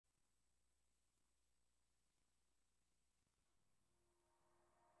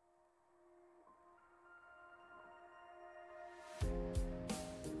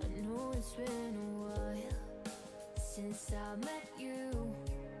I met you,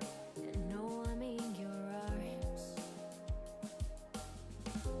 and no, I'm in your arms.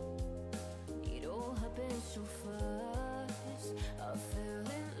 It all happened so fast. I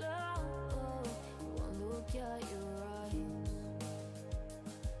fell in love. One look at your eyes.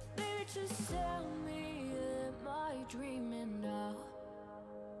 Baby, just tell me, am I dreaming now?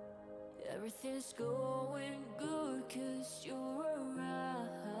 Everything's going good 'cause you're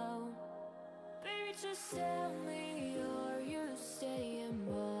around. Baby, just tell me, are you staying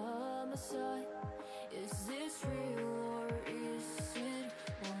by my side? Is this real or is it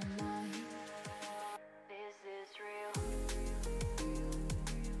my mind? Is this real?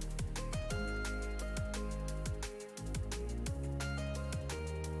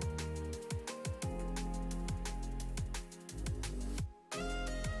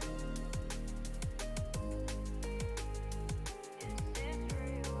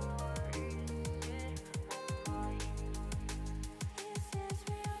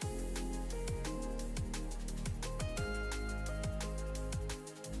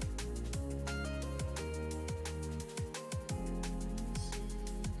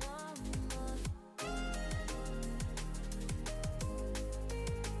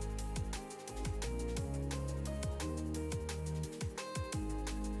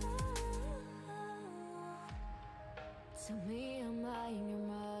 Tell me, am I in your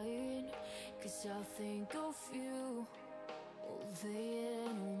mind? 'Cause I think of you all day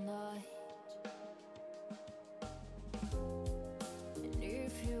and all night. And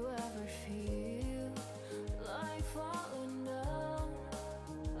if you ever feel like falling down,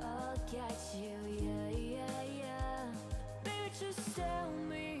 I'll catch you, yeah, yeah, yeah. Baby, just tell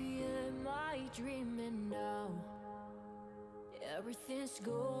me, am I dreaming now? Everything's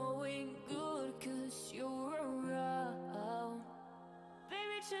going good 'cause you're around.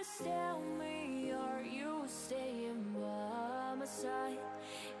 Baby, just tell me, are you staying by my side?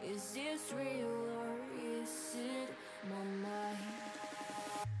 Is this real or is it my mind?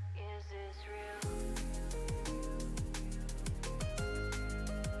 Is this real?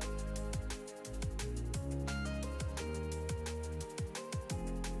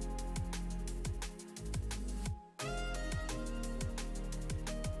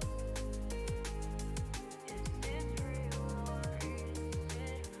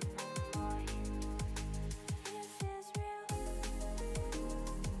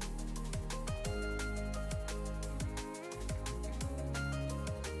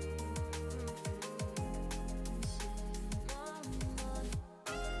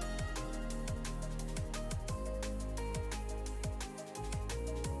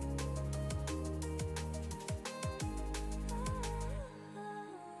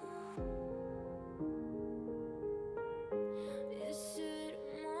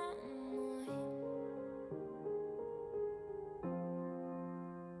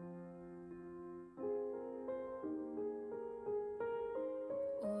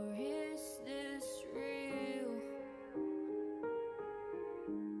 Or is this real?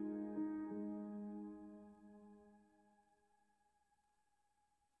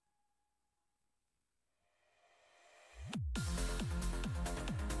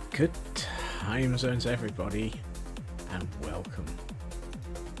 Good time zones, everybody, and welcome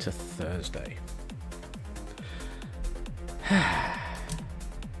to Thursday.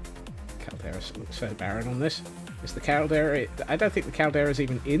 Caldera looks so barren on this. Is the Caldera? I don't think the Caldera is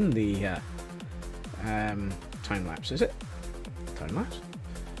even in the time lapse, is it? Time lapse?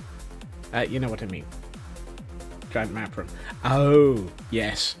 You know what I mean. Giant map room. Oh,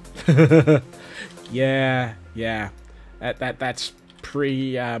 yes. yeah. That's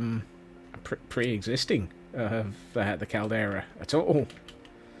pre-existing of the Caldera at all.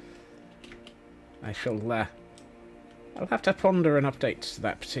 I shall. I'll have to ponder an update to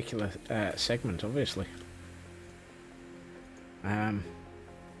that particular segment, obviously.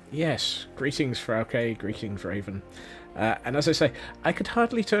 Yes, greetings Frauke, greetings Raven. And as I say, I could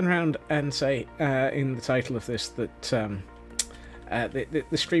hardly turn around and say in the title of this that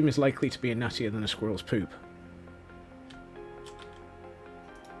the stream is likely to be nuttier than a squirrel's poop.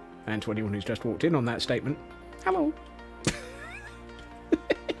 And to anyone who's just walked in on that statement, hello!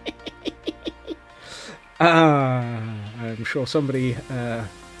 I'm sure somebody...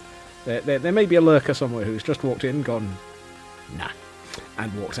 there may be a lurker somewhere who's just walked in, gone, nah,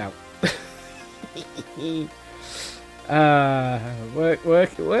 and walked out.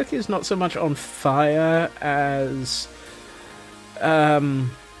 Work is not so much on fire as...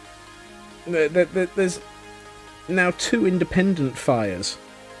 there's now 2 independent fires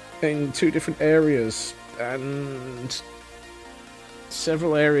in 2 different areas, and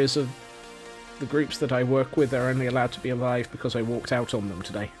several areas of the groups that I work with are only allowed to be alive because I walked out on them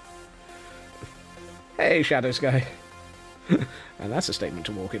today. Hey, Shadow Sky. And that's a statement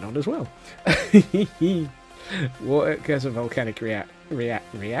to walk in on as well. Water occurs a volcanic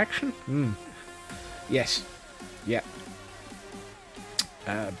reaction? Yes. Yeah.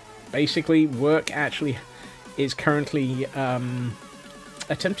 Basically, work actually is currently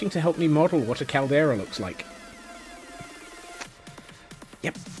attempting to help me model what a caldera looks like.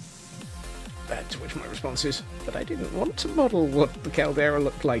 Yep. To which my response is, but I didn't want to model what the caldera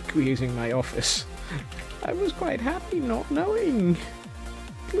looked like using my office. I was quite happy not knowing.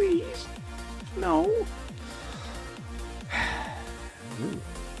 Please. No.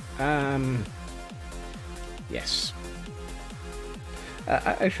 Yes.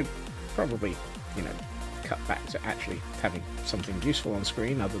 I should probably, you know, cut back to actually having something useful on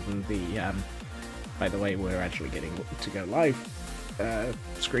screen other than the, by the way, we're actually getting to go live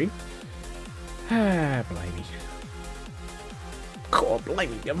screen. Blimey. God,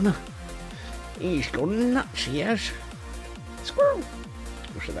 blimey, Governor. He's gone nuts, he has. Squirrel.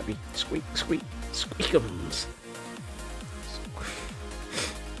 Or should that be? Squeak, squeak, squeakums.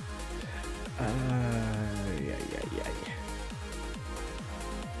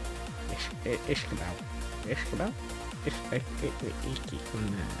 Ishkabal. Ishkabal?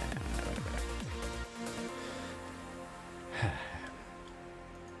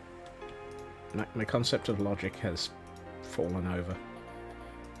 My concept of logic has fallen over.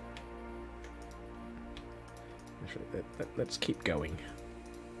 Let's keep going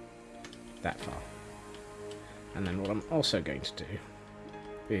that far. And then what I'm also going to do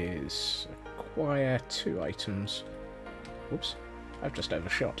is acquire 2 items. Whoops, I've just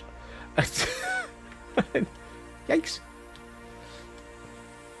overshot. Yikes.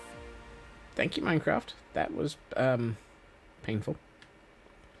 Thank you, Minecraft. That was painful.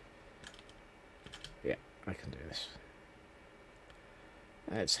 Yeah, I can do this.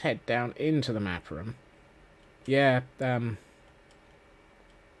 Let's head down into the map room. Yeah,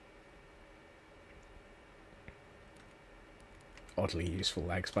 oddly useful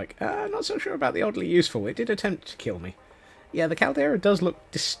lag spike. Not so sure about the oddly useful. It did attempt to kill me. Yeah, the caldera does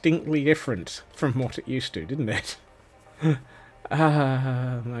look distinctly different from what it used to, didn't it?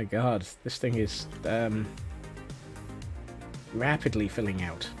 My god, this thing is rapidly filling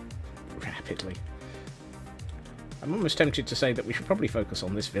out. Rapidly. I'm almost tempted to say that we should probably focus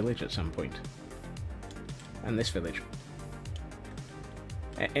on this village at some point. And this village.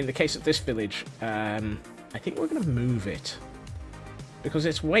 In the case of this village, I think we're going to move it. Because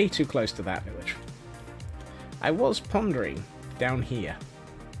it's way too close to that village. I was pondering down here.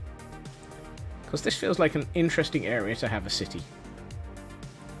 Because this feels like an interesting area to have a city.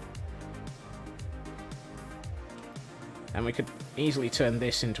 And we could easily turn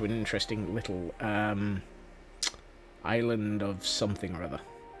this into an interesting little island of something or other.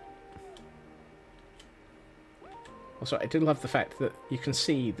 Also, I do love the fact that you can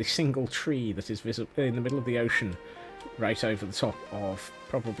see the single tree that is visible in the middle of the ocean right over the top of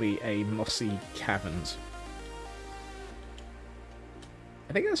probably a mossy caverns.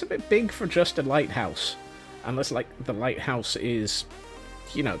 I think that's a bit big for just a lighthouse. Unless, like, the lighthouse is,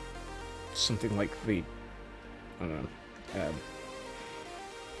 you know, something like the... I don't know.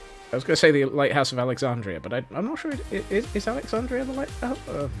 I was going to say the Lighthouse of Alexandria, but I'm not sure. Is Alexandria the lighthouse?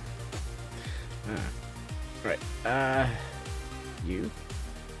 Right. You.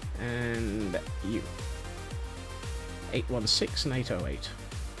 And you. 816 and 808.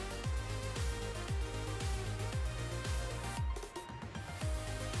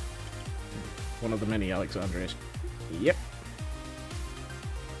 One of the many Alexandrias. Yep.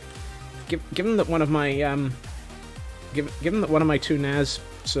 Given that one of my given that one of my 2 NAS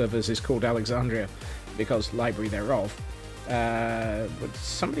servers is called Alexandria because library thereof, would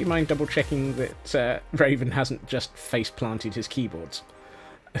somebody mind double checking that Raven hasn't just face planted his keyboards?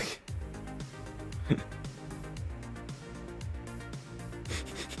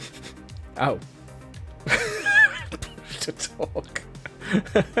 Oh. Push to talk.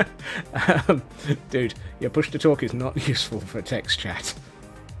 Dude, your push to talk is not useful for text chat.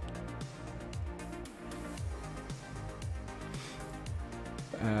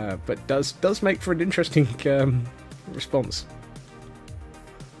 But does make for an interesting response.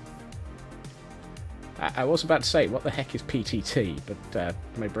 I was about to say, what the heck is PTT? But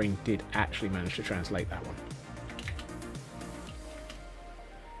my brain did actually manage to translate that one.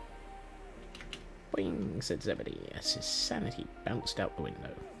 Boing, said Zebedee, as his sanity bounced out the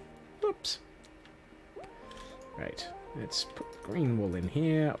window. Whoops. Right, let's put green wool in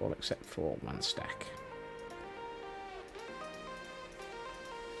here, all except for 1 stack.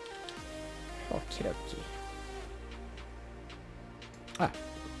 Okie dokie. Ah,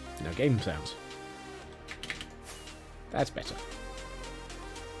 no game sounds. That's better.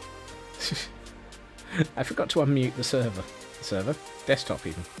 I forgot to unmute the server. Desktop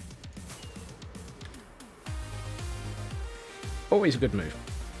even. Always a good move.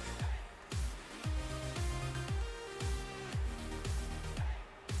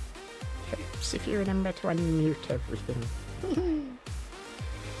 Helps if you remember to unmute everything.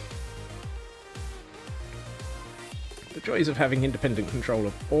 The joys of having independent control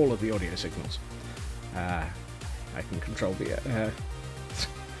of all of the audio signals. I can control the...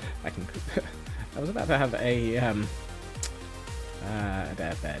 I can... I was about to have a...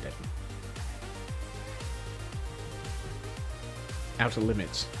 Outer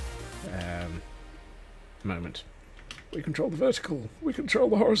Limits moment. We control the vertical, we control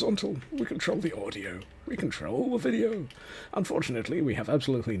the horizontal, we control the audio, we control the video. Unfortunately, we have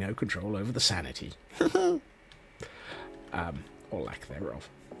absolutely no control over the sanity. Or lack thereof.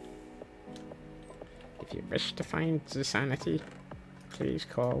 If you wish to find the sanity, please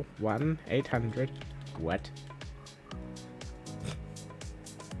call 1-800... What?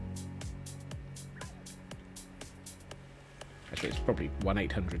 Actually, it's probably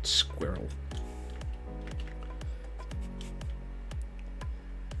 1-800-SQUIRREL.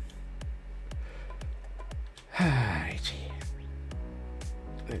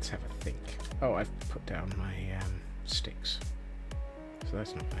 Let's have a think. Oh, I've put down my sticks, so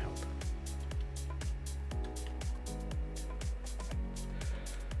that's not going to help.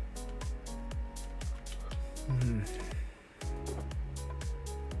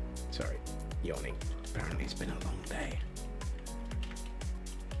 Sorry, yawning. Apparently it's been a long day.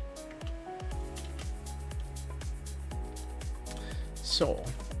 So,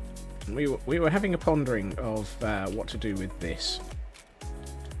 we were having a pondering of what to do with this.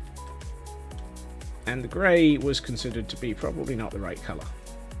 And the grey was considered to be probably not the right colour.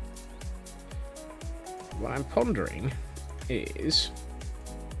 What I'm pondering is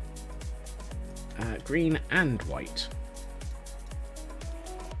green and white.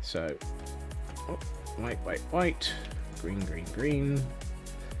 So, white, white, white, green, green, green,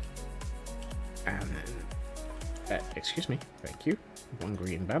 and then, excuse me, thank you, one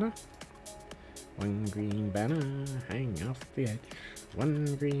green banner, hanging off the edge,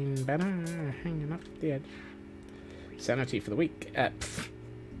 one green banner hanging off the edge. Sanity for the week,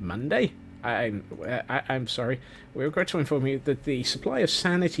 Monday? I'm sorry, we regret to inform you that the supply of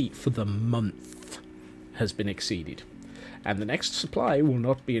sanity for the month has been exceeded, and the next supply will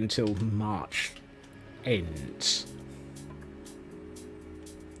not be until March ends.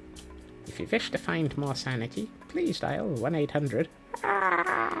 If you wish to find more sanity, please dial 1-800.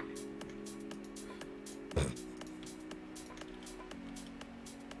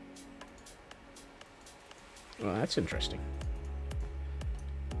 Well, that's interesting.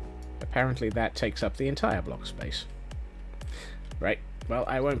 Apparently that takes up the entire block space. Right, well,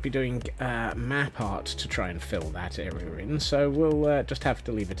 I won't be doing map art to try and fill that area in, so we'll just have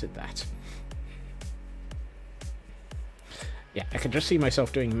to leave it at that. Yeah, I can just see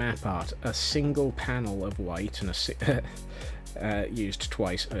myself doing map art, a single panel of white and a used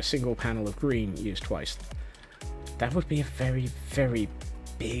twice, a single panel of green used twice. That would be a very, very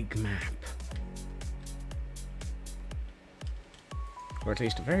big map. Or at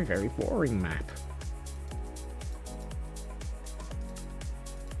least a very, very boring map.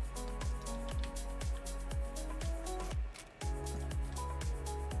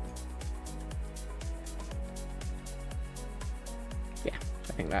 Yeah,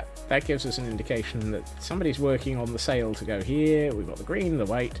 I think that gives us an indication that somebody's working on the sail to go here. We've got the green, the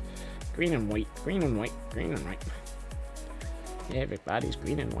white, green and white, green and white, green and white. Everybody's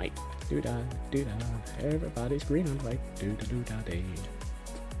green and white. Doo-da, doo-da. Everybody's green and white. Doo-da-doo-da-day.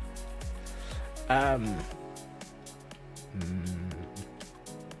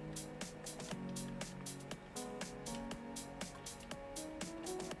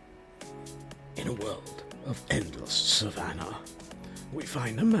 In a world of endless savannah, we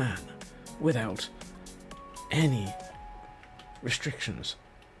find a man without any restrictions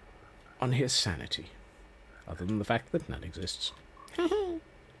on his sanity, other than the fact that none exists.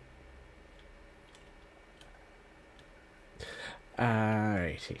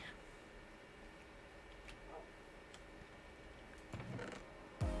 Alrighty.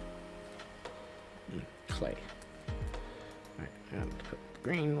 Clay. Right, and put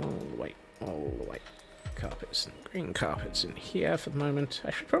green, all the white carpets and green carpets in here for the moment.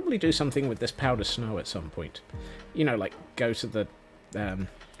 I should probably do something with this powder snow at some point. You know, like go to the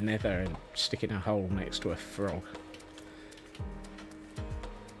nether and stick it in a hole next to a frog.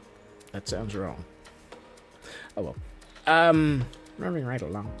 That sounds wrong. Oh well. Moving right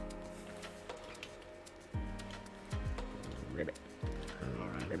along. Ribbit.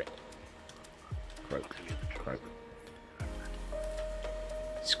 Ribbit. Croak. Croak.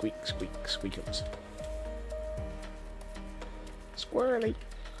 Squeak, squeak, squeakles. Squirrely.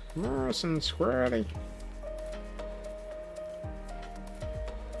 Morrison squirrely.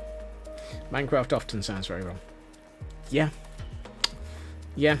 Minecraft often sounds very wrong. Yeah.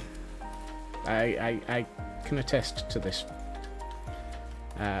 Yeah. I can attest to this.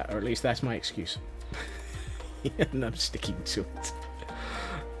 Or at least that's my excuse. And I'm sticking to it.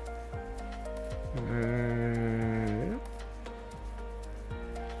 Remember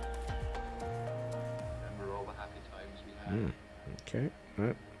all the happy times we had. Okay.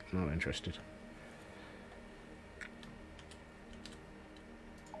 No, not interested.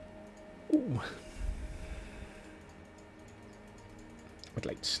 Ooh. I'd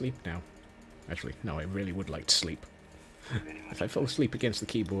like to sleep now. Actually, no, I really would like to sleep. If I fall asleep against the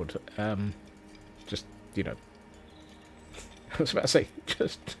keyboard, just, you know, I was about to say,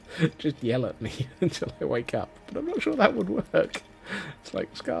 just yell at me until I wake up, but I'm not sure that would work. It's like,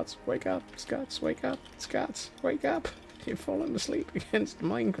 Scots, wake up, Scots, wake up, Scots, wake up. You've fallen asleep against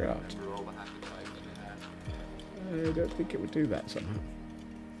Minecraft. Remember all the happy times we had. I don't think it would do that somehow.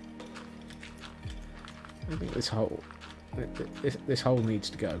 I think this hole needs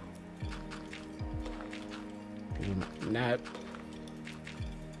to go. No.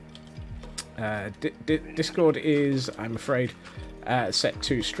 Discord is, I'm afraid, set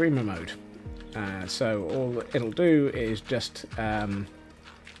to streamer mode. So all it'll do is just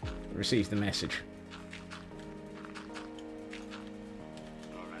receive the message.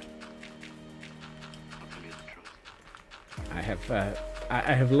 I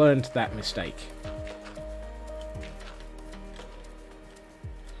have learned that mistake.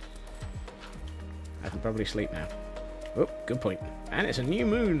 I can probably sleep now. Oh, good point. And it's a new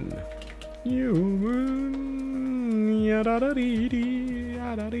moon. New moon. Yada-da-dee-dee,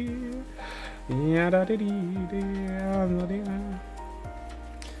 yada-dee. Yada-dee-dee-dee, yada-dee.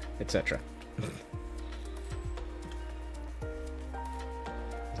 Etc.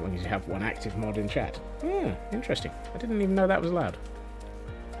 As long as you have one active mod in chat. Hmm, interesting. I didn't even know that was allowed.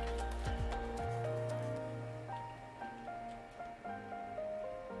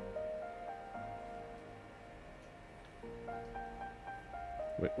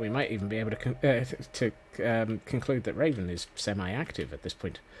 We might even be able to conclude that Raven is semi-active at this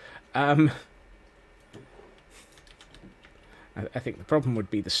point. I think the problem would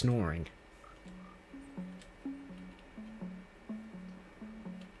be the snoring.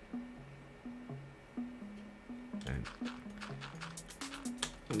 And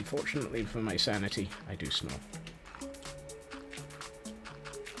unfortunately for my sanity, I do snore.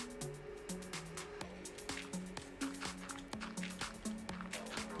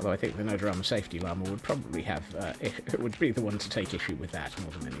 Although I think the No Drama Safety Llama would probably have, it would be the one to take issue with that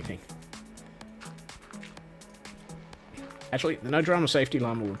more than anything. Actually, the No Drama Safety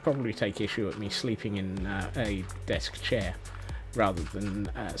Llama would probably take issue at me sleeping in a desk chair rather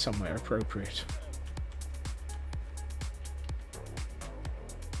than somewhere appropriate.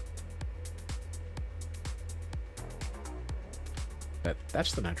 But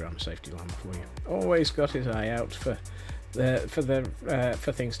that's the No Drama Safety Llama for you. Always got his eye out for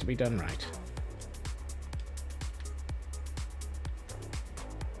things to be done right.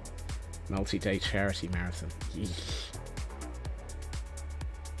 Multi-day charity marathon.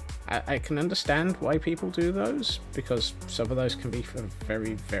 I can understand why people do those, because some of those can be for a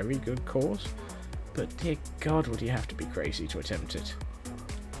very, very good cause. But dear God, would you have to be crazy to attempt it?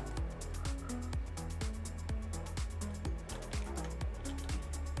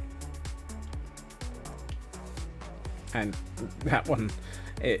 And that one,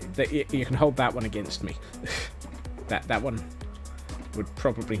 you can hold that one against me. that one would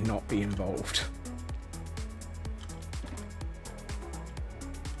probably not be involved.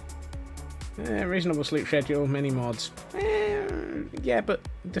 Reasonable sleep schedule, mini mods. Yeah, but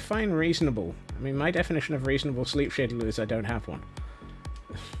define reasonable. I mean, my definition of reasonable sleep schedule is I don't have one.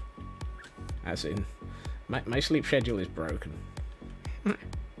 As in, my sleep schedule is broken.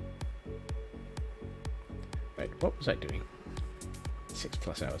 Wait, what was I doing?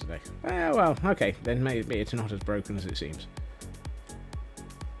 6+ hours a day. Well, okay, then maybe it's not as broken as it seems.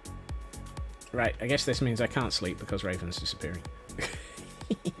 Right, I guess this means I can't sleep because Raven's disappearing.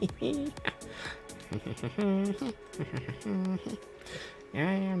 I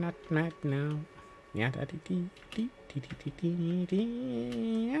am not mad now.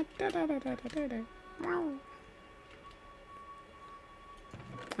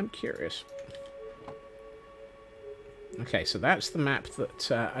 I'm curious. Okay, so that's the map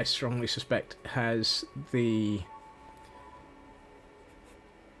that I strongly suspect has the...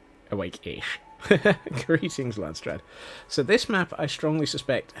 Awake-ish. Greetings, Landstrad. So this map, I strongly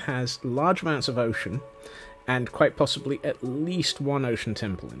suspect, has large amounts of ocean, and quite possibly at least one ocean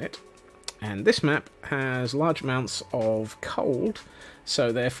temple in it. And this map has large amounts of cold,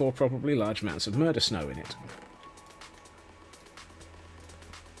 so therefore probably large amounts of murder snow in it.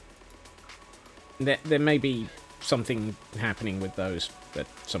 There may be something happening with those at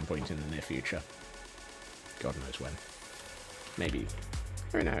some point in the near future. God knows when. Maybe.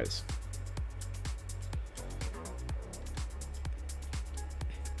 Who knows?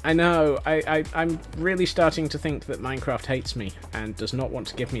 I know, I'm really starting to think that Minecraft hates me and does not want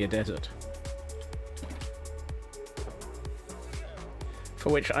to give me a desert. For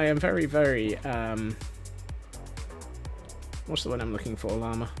which I am very, very, what's the word I'm looking for,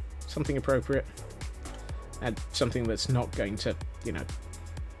 llama? Something appropriate. And something that's not going to, you know,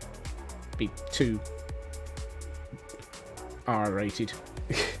 be too R-rated.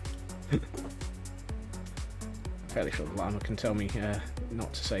 Fairly sure the llama can tell me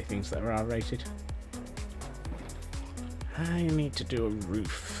not to say things that are R-rated. I need to do a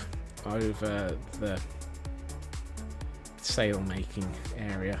roof over the sail-making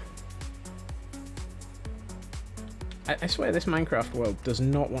area. I swear this Minecraft world does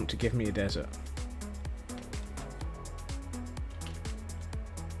not want to give me a desert.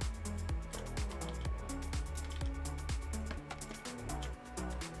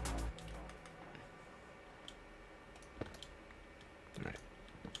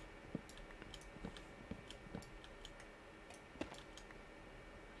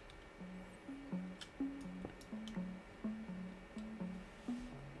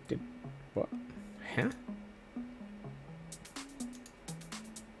 What? Huh?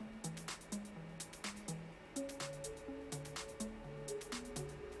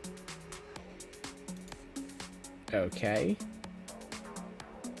 Okay.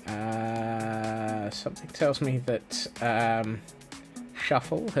 Something tells me that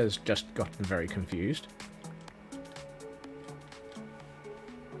Shuffle has just gotten very confused.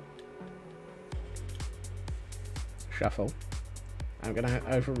 Shuffle. I'm going to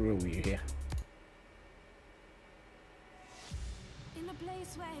overrule you here.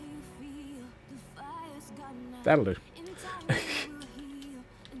 That'll do.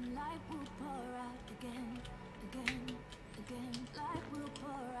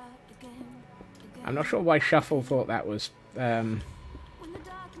 I'm not sure why Shuffle thought that was, yeah,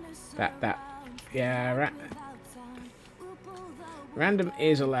 Random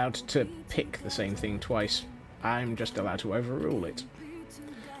is allowed to pick the same thing twice. I'm just allowed to overrule it.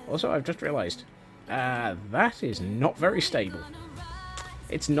 Also, I've just realised, that is not very stable.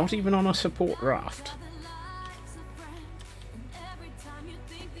 It's not even on a support raft.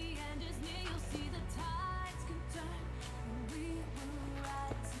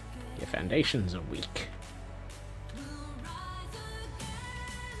 Your foundations are weak.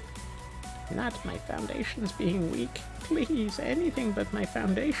 Not my foundations being weak. Please, anything but my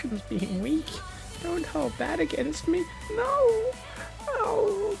foundations being weak. Don't hold that against me. No!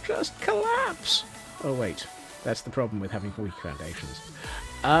 I'll just collapse. Oh wait, that's the problem with having weak foundations.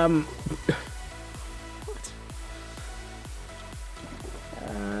 What?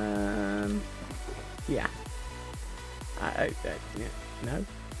 Yeah. Yeah. No? No.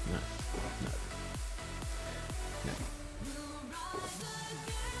 No. No.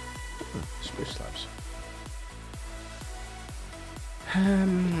 Oh, spruce slabs.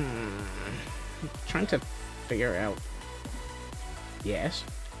 Trying to figure out. Yes.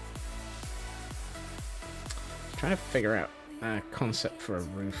 Trying to figure out a concept for a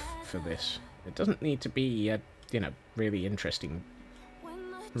roof for this. It doesn't need to be a, you know, really interesting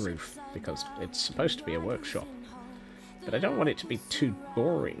roof because it's supposed to be a workshop. But I don't want it to be too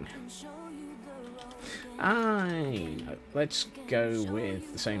boring. Let's go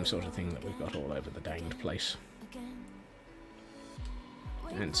with the same sort of thing that we've got all over the danged place.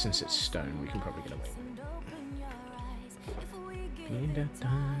 And since it's stone, we can probably get away with it.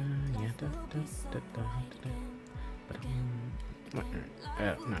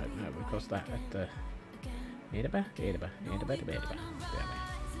 No, because that at the...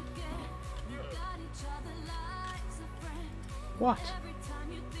 What?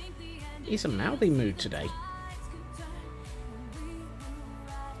 He's a mouthy mood today.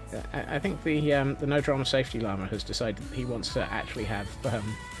 I think the No Drama Safety Llama has decided that he wants to actually have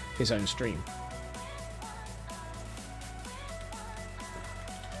his own stream.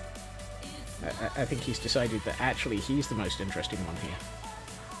 I think he's decided that actually he's the most interesting one here.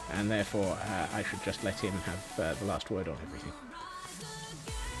 and therefore I should just let him have the last word on everything.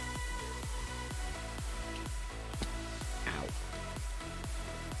 Ow.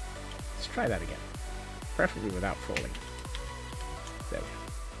 Let's try that again. Preferably without falling. There we go.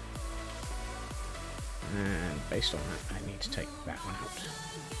 And based on that, I need to take that one out.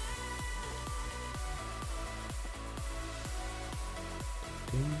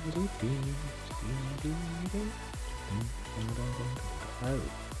 Oh.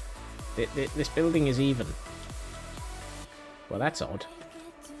 This building is even. Well, that's odd.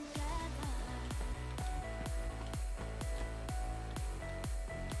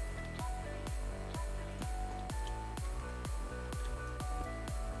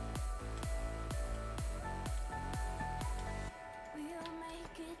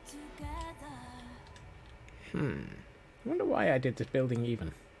 I wonder why I did this building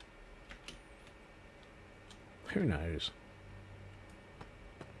even. Who knows?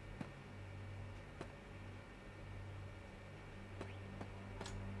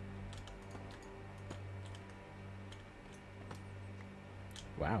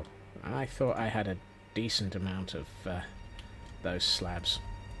 Wow, I thought I had a decent amount of those slabs.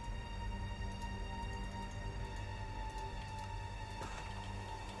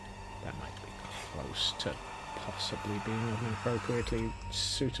 That might be close to possibly being an appropriately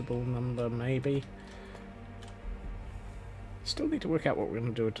suitable number, maybe. Still need to work out what we're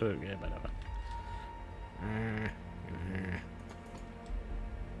going to do to... yeah, whatever.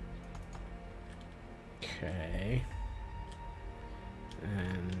 Okay.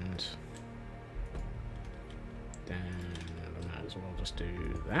 And... then I might as well just do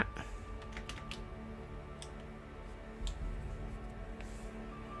that.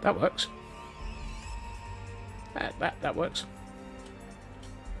 That works. That works.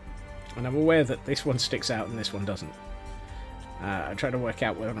 And I'm aware that this one sticks out and this one doesn't. I'm trying to work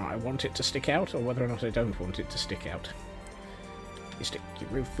out whether or not I want it to stick out or whether or not I don't want it to stick out. You stick your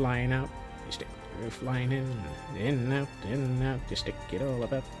roof line out, you stick your roof line in and out, you stick it all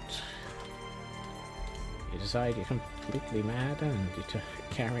about. You decide you're completely mad and you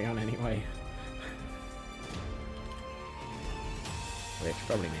carry on anyway. Which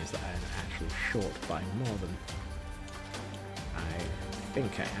probably means that I'm actually short by more than I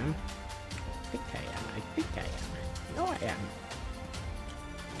think I am. I think I am. No, I am.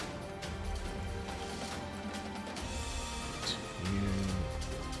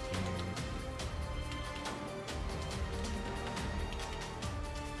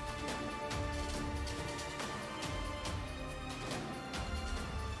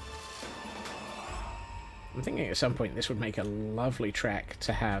 I'm thinking at some point this would make a lovely track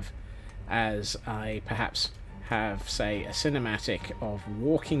to have as I perhaps have, say, a cinematic of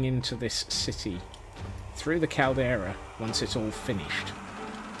walking into this city through the caldera once it's all finished.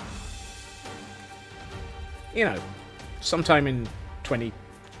 You know, sometime in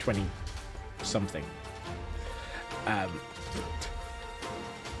 2020 something.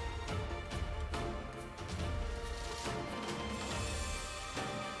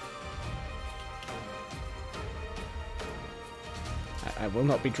 I will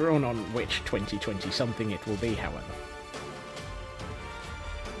not be drawn on which 2020 something it will be, however.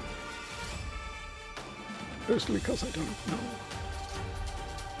 Mostly because I don't know.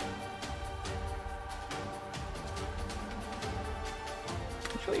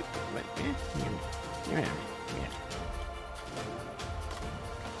 Actually, yeah.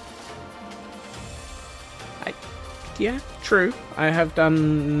 Yeah, true. I have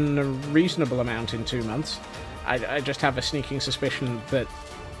done a reasonable amount in 2 months. I just have a sneaking suspicion that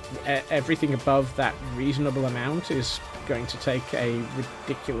everything above that reasonable amount is going to take a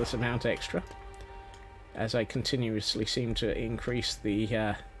ridiculous amount extra, as I continuously seem to increase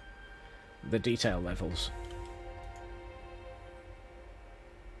the detail levels.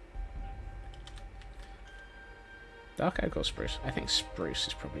 Dark oak or spruce? I think spruce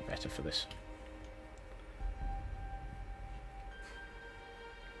is probably better for this.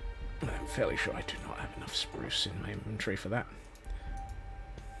 I'm fairly sure I do not have enough spruce in my inventory for that.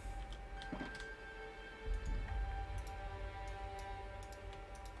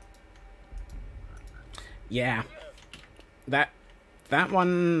 Yeah. That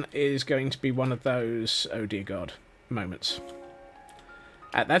one is going to be one of those oh dear god moments.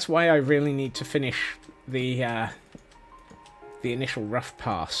 That's why I really need to finish the initial rough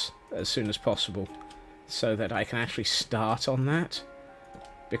pass as soon as possible, so that I can actually start on that.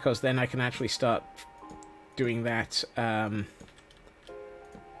 Because then I can actually start doing that,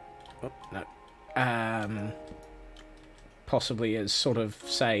 possibly as sort of,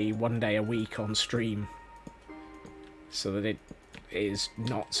 say, 1 day a week on stream. So that is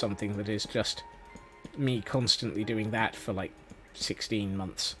not something that is just me constantly doing that for like 16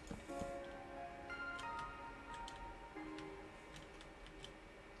 months.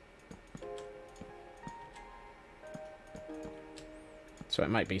 So it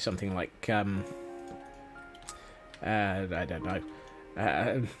might be something like, I don't know,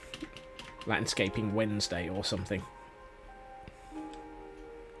 Landscaping Wednesday or something.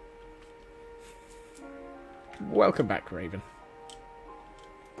 Welcome back, Raven.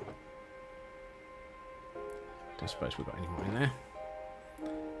 Don't suppose we've got any more in there.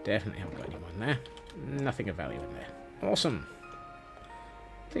 Definitely haven't got any more in there. Nothing of value in there. Awesome.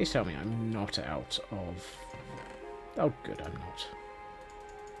 Please tell me I'm not out of... Oh, good, I'm not.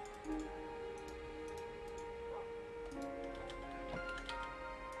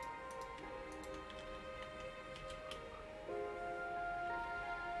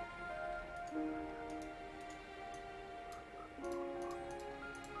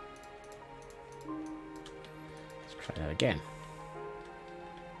 Try that again.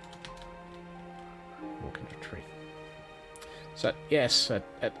 Walk into a tree. So, yes,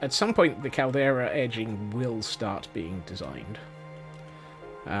 at some point the caldera edging will start being designed.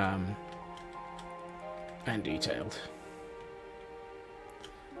 And detailed.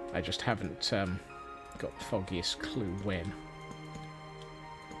 I just haven't got the foggiest clue when.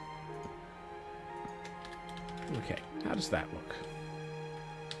 Okay, how does that look?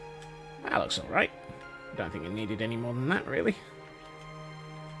 That looks alright. I don't think it needed any more than that, really.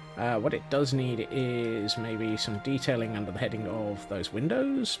 What it does need is maybe some detailing under the heading of those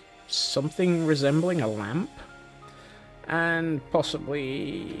windows, something resembling a lamp, and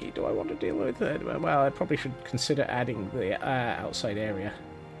possibly... do I want to deal with it? Well, I probably should consider adding the outside area,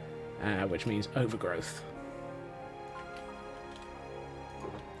 which means overgrowth.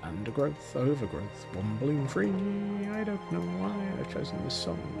 Undergrowth, overgrowth, bumbling free. I don't know why I've chosen this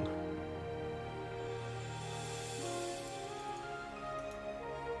song.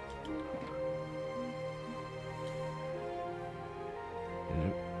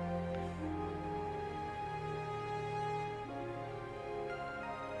 Nope.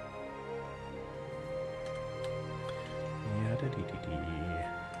 Yada-dee-dee-dee.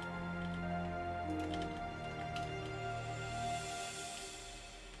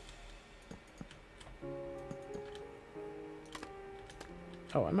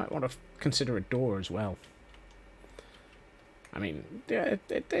 Oh, I might want to consider a door as well. I mean, yeah,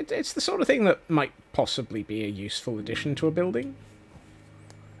 it's the sort of thing that might possibly be a useful addition to a building.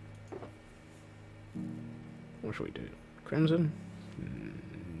 What should we do? Crimson?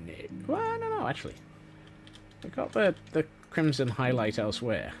 No. Well, no, actually. We got the crimson highlight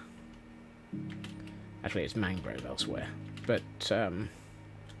elsewhere. Actually, it's mangrove elsewhere. But,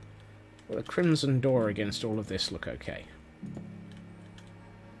 will a crimson door against all of this look okay?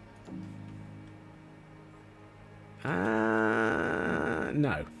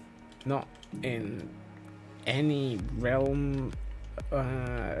 No. Not in any realm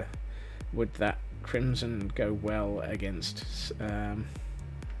would that crimson go well against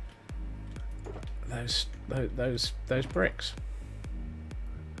those bricks.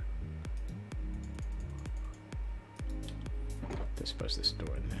 I suppose there's a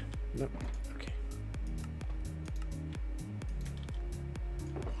door in there. Nope. Okay.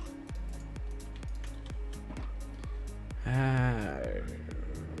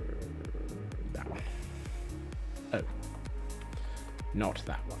 That one. Oh. Not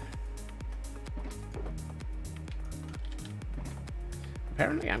that one.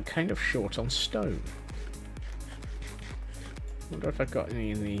 Apparently I'm kind of short on stone. Wonder if I've got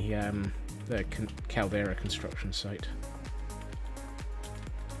any in the caldera construction site.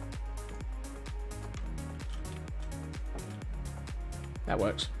 That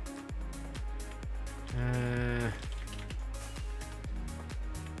works.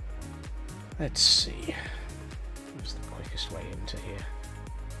 Let's see. What's the quickest way into here?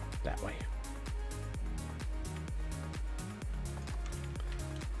 That way.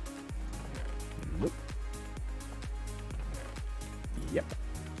 Nope. Yep.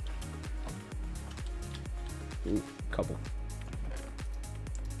 Ooh, cobble.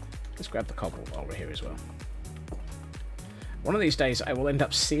 Let's grab the cobble while we're here as well. One of these days I will end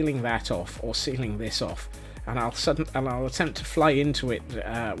up sealing that off, or sealing this off, and I'll attempt to fly into it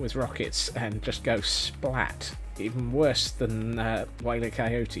with rockets and just go splat. Even worse than Wile E.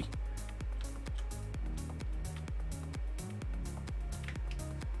 Coyote.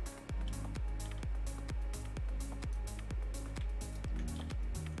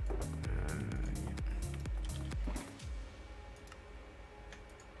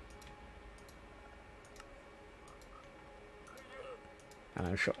 And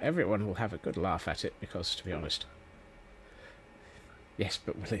I'm sure everyone will have a good laugh at it, because, to be honest... Yes,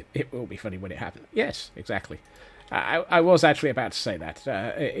 but it will be funny when it happens. Yes, exactly. I was actually about to say that.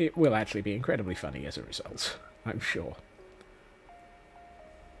 It will actually be incredibly funny as a result, I'm sure.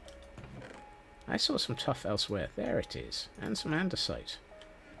 I saw some tuff elsewhere. There it is. And some andesite.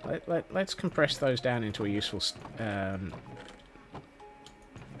 Let's compress those down into a useful...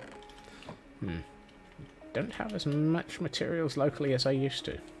 Don't have as much materials locally as I used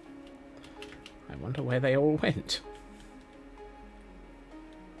to. I wonder where they all went.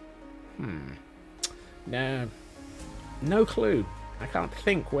 No clue. I can't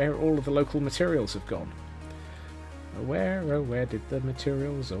think where all of the local materials have gone. Oh, where did the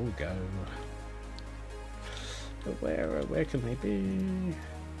materials all go? Oh, where can they be?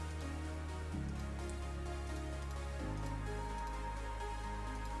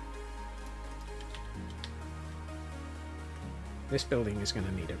 This building is going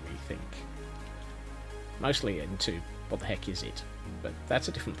to need a rethink. Mostly into what the heck is it, but that's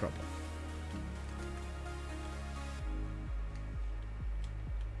a different problem.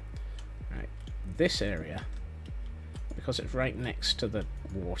 Right, this area, because it's right next to the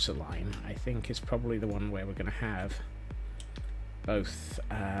water line, I think is probably the one where we're going to have both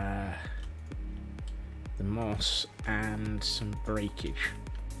the moss and some breakage.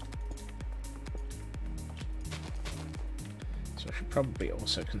 So I should probably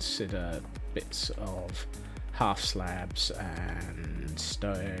also consider bits of half slabs and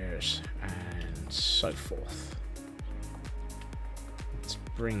stairs and so forth. Let's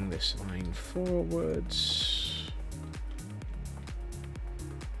bring this line forwards.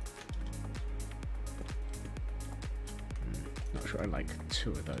 Not sure I like two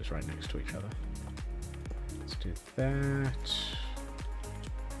of those right next to each other. Let's do that.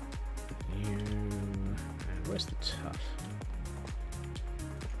 You, and where's the tuff?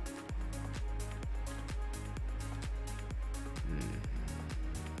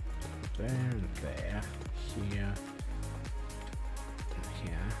 There and there, here, and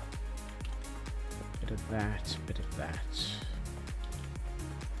here. Bit of that, bit of that.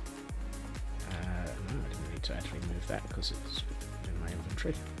 No, I didn't need to actually move that because it's in my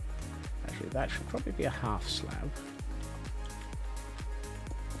inventory. Actually, that should probably be a half slab.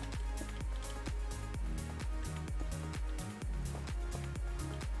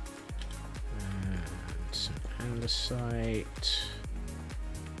 And some andesite.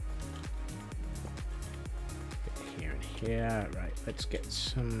 Yeah, right, let's get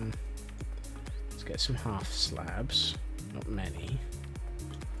some half slabs, not many.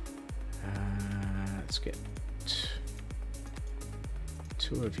 Let's get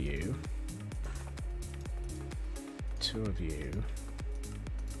two of you.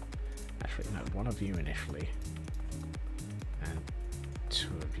 Actually, no, one of you initially. And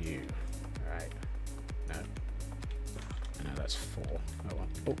two of you. Right. No. No, that's four. Oh,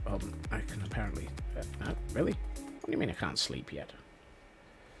 well. I can apparently... no, really? What do you mean I can't sleep yet?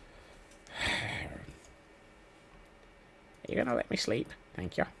 Are you gonna let me sleep?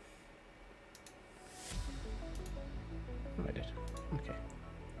 Thank you. Oh, I did. Okay.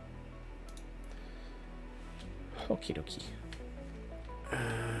 Okie dokie.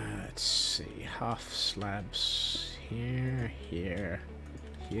 Let's see. Half slabs here, here,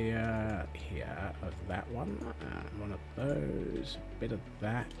 here, here of that one. One of those. A bit of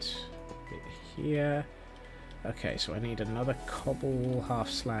that. A bit here. Okay, so I need another cobble, half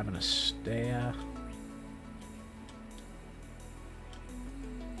slab, and a stair.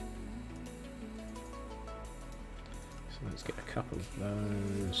 So let's get a couple of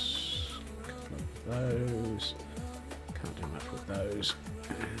those. Can't do much with those.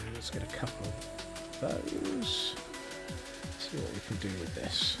 Let's get a couple of those. See what we can do with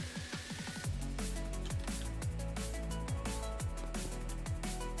this.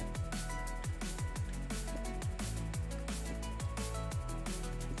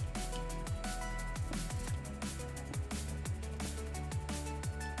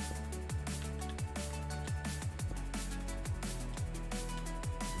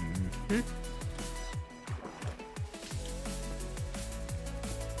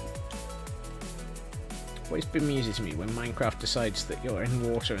 Always bemuses me when Minecraft decides that you're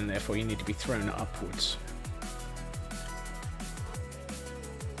in water and therefore you need to be thrown upwards.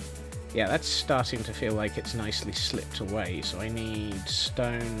 Yeah, that's starting to feel like it's nicely slipped away, so I need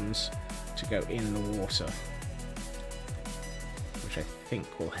stones to go in the water, which I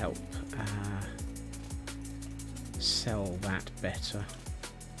think will help sell that better.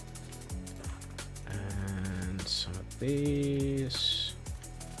 And some of these.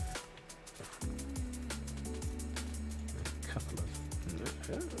 A couple of...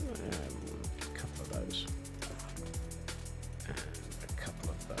 A couple of those. And a couple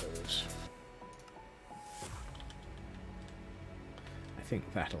of those. I think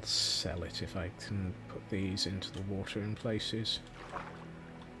that'll sell it if I can put these into the water in places.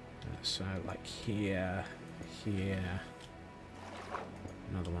 So, like here, here.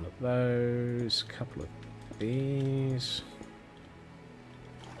 Another one of those. A couple of these.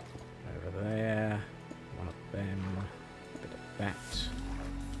 Over there. One of them. A bit of that.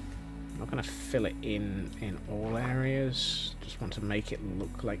 I'm not going to fill it in all areas. Just want to make it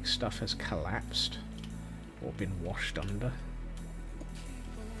look like stuff has collapsed or been washed under.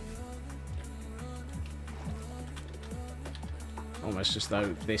 Almost as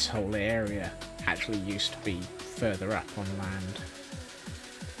though this whole area actually used to be further up on land.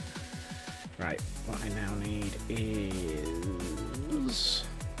 Right, what I now need is...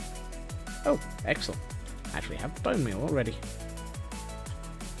 Oh, excellent. I actually have the bone meal already.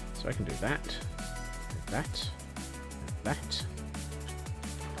 So I can do that, and that, and that.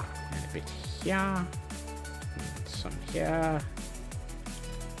 And a bit here, and some here.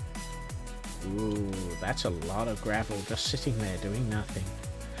 Ooh, that's a lot of gravel just sitting there doing nothing.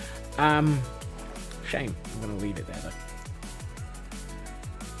 Shame. I'm going to leave it there, though.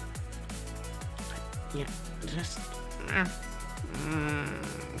 Yeah, just...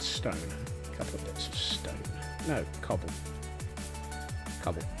 stone. A couple of bits of stone. No, cobble.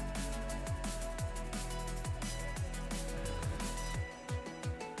 Cobble.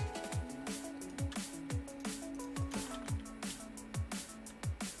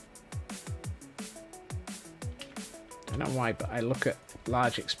 I don't know why, but I look at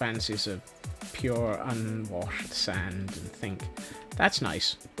large expanses of pure unwashed sand and think, that's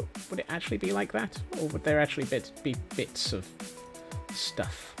nice, but would it actually be like that? Or would there actually be bits of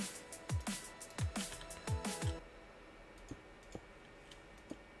stuff?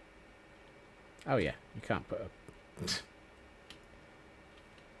 Oh yeah, you can't put a...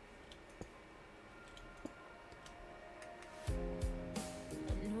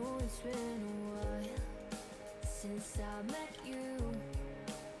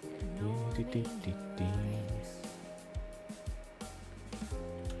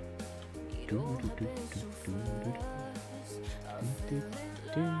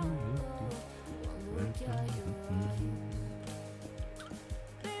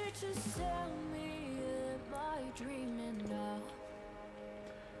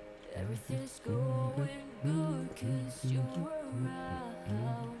 Everything's going good 'cause you're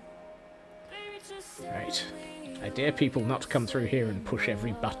around. Right. I dare people not to come through here and push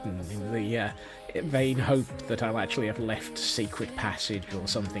every button in the vain hope that I'll actually have left secret passage or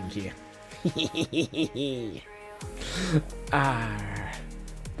something here.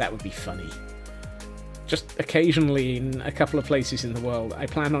 That would be funny. Just occasionally in a couple of places in the world, I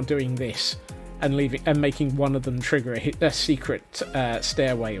plan on doing this and making one of them trigger a secret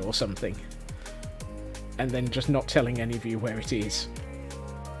stairway or something, and then just not telling any of you where it is.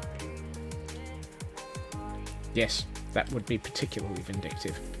 Yes, that would be particularly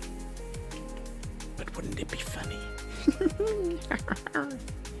vindictive. But wouldn't it be funny?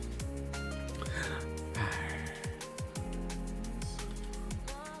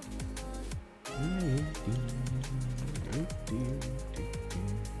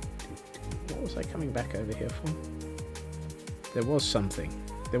 What was I coming back over here for? There was something.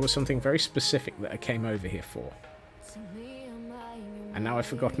 There was something very specific that I came over here for. And now I've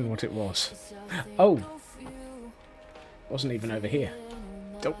forgotten what it was. Oh! Wasn't even over here.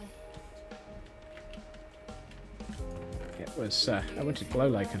 Nope. It was, I wanted glow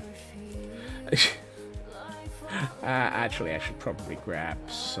lichen. Actually, I should probably grab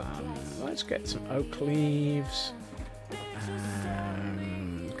some... Let's get some oak leaves.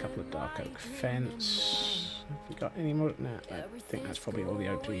 A couple of dark oak fence. Have we got any more? No, I think that's probably all the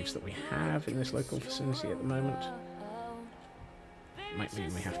oak leaves that we have in this local vicinity at the moment. Might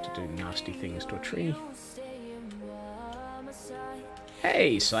mean we have to do nasty things to a tree.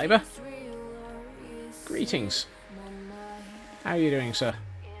 Hey, Cyber! Greetings. How are you doing, sir?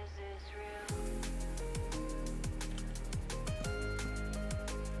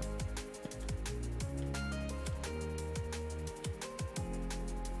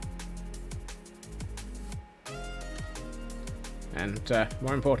 And,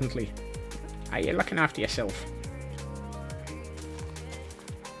 more importantly, are you looking after yourself?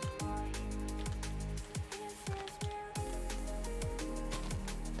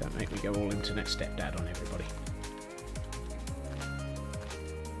 Don't make me go all internet stepdad on everybody.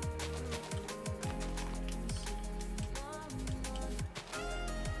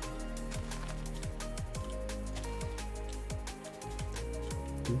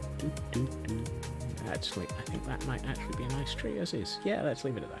 Actually, I think that might actually be a nice tree as is. Yeah, let's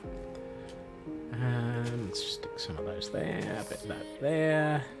leave it at that. And stick some of those there, a bit of that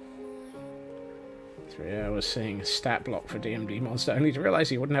there. 3 hours seeing a stat block for DMD monster, only to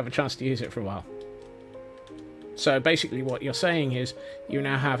realise you wouldn't have a chance to use it for a while. So basically what you're saying is you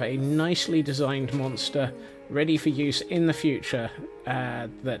now have a nicely designed monster ready for use in the future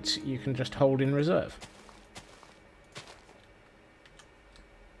that you can just hold in reserve.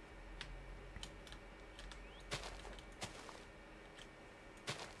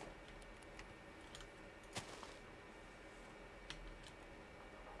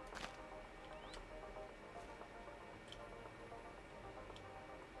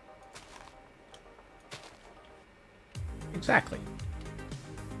 Exactly.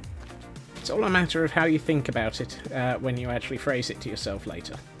 It's all a matter of how you think about it when you actually phrase it to yourself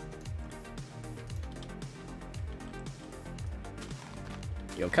later.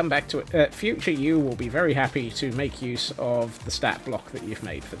 You'll come back to it. Future you will be very happy to make use of the stat block that you've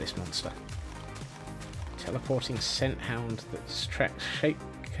made for this monster. Teleporting scent hound that tracks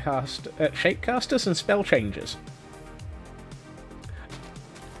shapecasters and spell changers.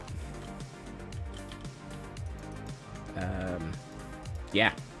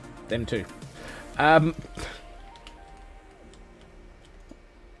 Yeah, them too.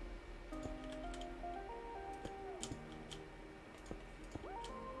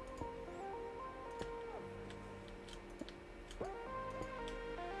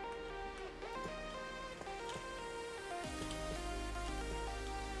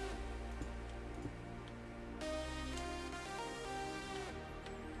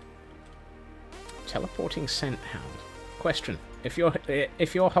 Teleporting scent hound. Question: if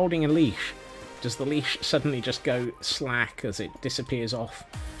you're holding a leash, does the leash suddenly just go slack as it disappears off,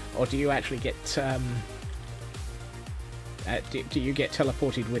 or do you actually get do you get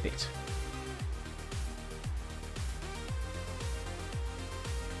teleported with it?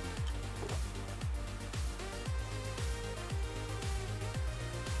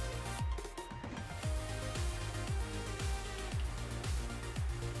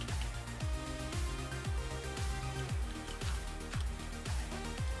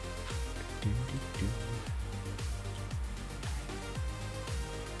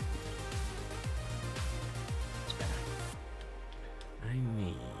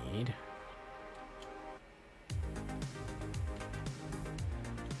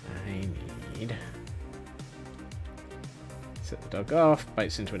 Set the dog off,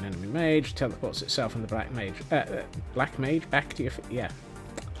 bites into an enemy mage, teleports itself and the black mage back to your feet. Yeah,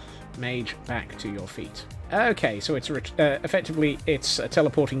 mage back to your feet. Okay, so it's effectively it's a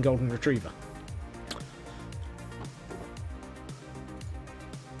teleporting golden retriever.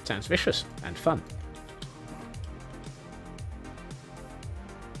 Sounds vicious and fun.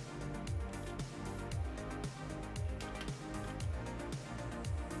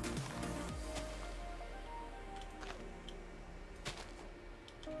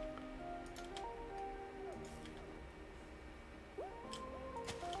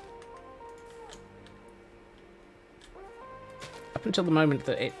 Up until the moment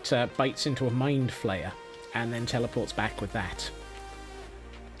that it bites into a mind flayer and then teleports back with that.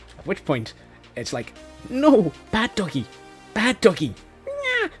 At which point, it's like, no, bad doggy, bad doggy.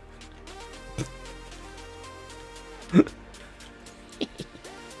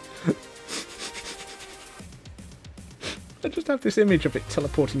 I just have this image of it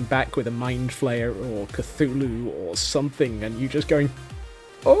teleporting back with a mind flayer or Cthulhu or something, and you just going,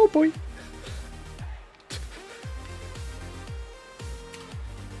 oh boy.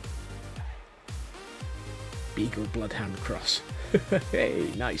 Beagle Bloodhound Cross.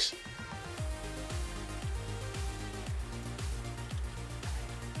 Hey, nice.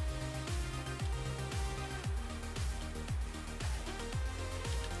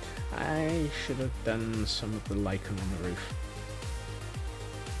 I should have done some of the lichen on the roof.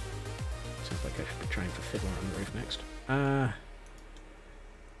 Sounds like I should be trying for Fiddler on the roof next.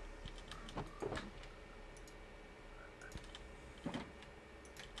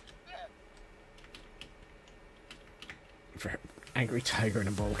 For angry tiger in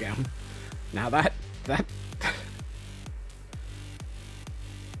a ball gown. Now that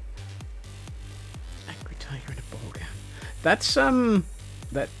angry tiger in a ball gown. That's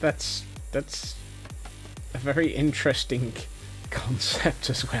that's a very interesting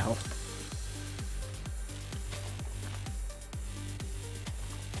concept as well.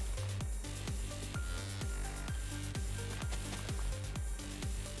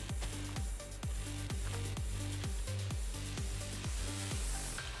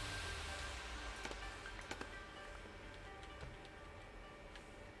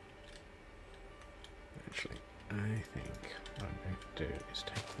 I think what I'm going to do is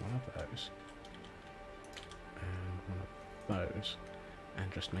take one of those and one of those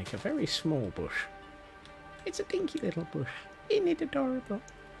and just make a very small bush. It's a dinky little bush. Isn't it adorable?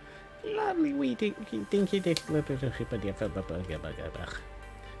 Lovely wee dinky little bush.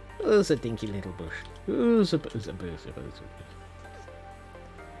 Oh, it's a dinky little bush. Oh, it's a bush.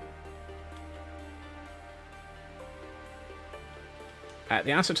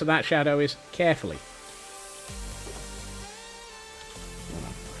 The answer to that, Shadow, is carefully.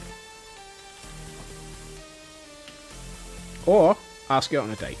 Or ask it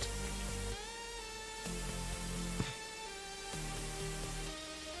on a date.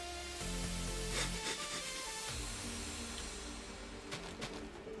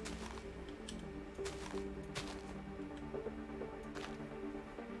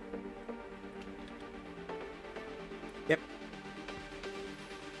 Yep.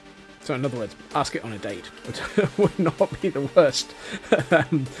 So in other words, ask it on a date would not be the worst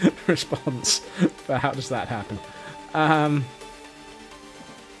response for how does that happen.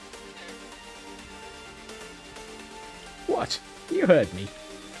 What? You heard me.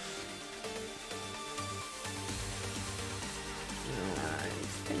 I'm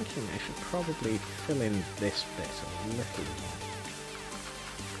thinking I should probably fill in this bit a little more.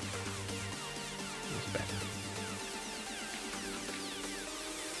 That's better.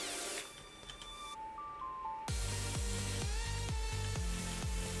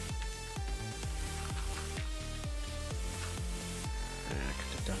 I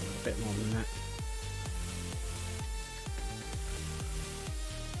could have done a bit more than that.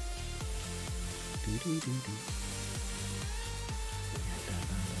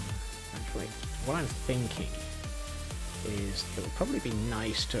 Actually, what I'm thinking is it would probably be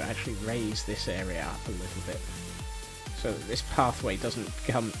nice to actually raise this area up a little bit so that this pathway doesn't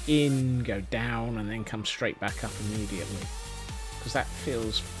come in, go down, and then come straight back up immediately, because that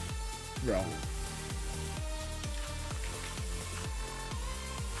feels wrong.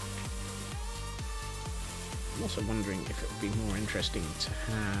 I'm also wondering if it would be more interesting to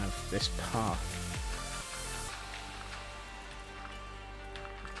have this path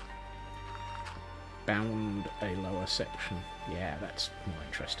bound a lower section. Yeah, that's more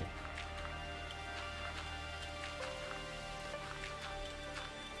interesting.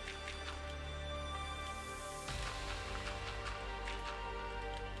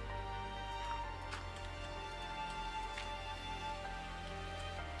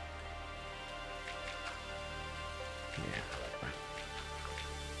 Yeah, I like that.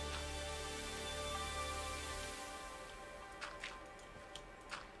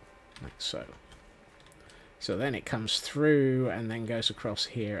 Like so. So then it comes through and then goes across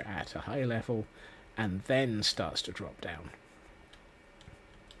here at a high level and then starts to drop down.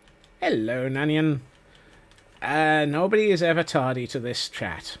 Hello, Nanian. Nobody is ever tardy to this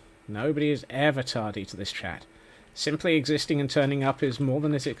chat. Nobody is ever tardy to this chat. Simply existing and turning up is more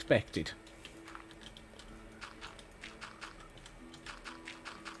than is expected.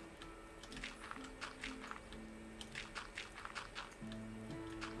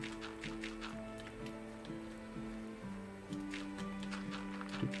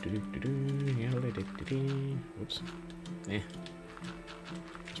 Oops. Yeah.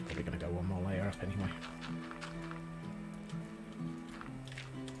 It's probably going to go one more layer up anyway.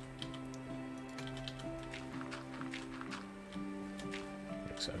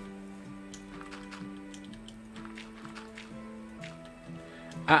 Like so.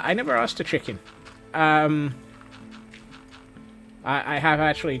 I never asked a chicken. I have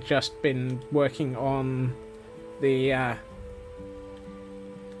actually just been working on the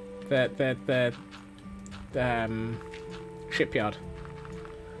shipyard,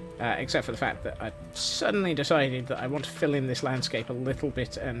 except for the fact that I suddenly decided that I want to fill in this landscape a little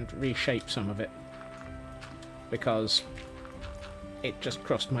bit and reshape some of it, because it just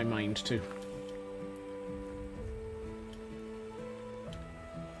crossed my mind too.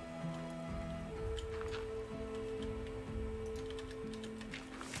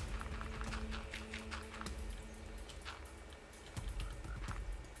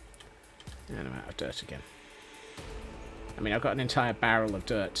 And I'm out of dirt again. I mean, I've got an entire barrel of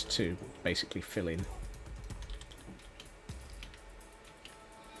dirt to basically fill in.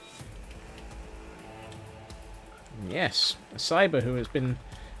 Yes, a cyber who has been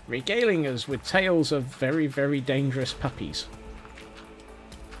regaling us with tales of very, very dangerous puppies.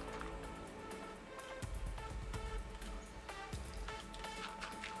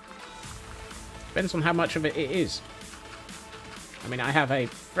 Depends on how much of it it is. I mean, I have a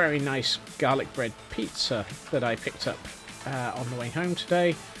very nice garlic bread pizza that I picked up on the way home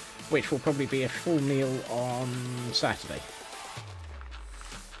today, which will probably be a full meal on Saturday.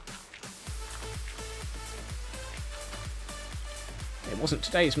 It wasn't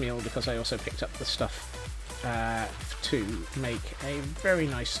today's meal because I also picked up the stuff to make a very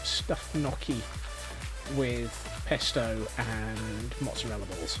nice stuffed gnocchi with pesto and mozzarella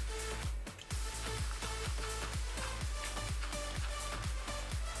balls.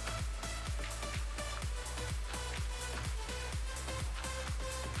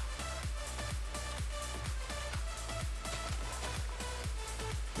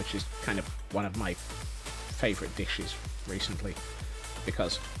 Which is kind of one of my favourite dishes recently,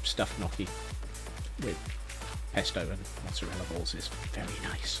 because stuffed gnocchi with pesto and mozzarella balls is very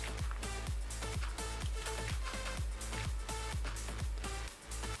nice.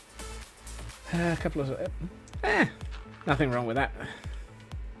 A couple of... nothing wrong with that.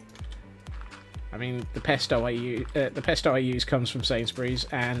 I mean, the pesto I use comes from Sainsbury's,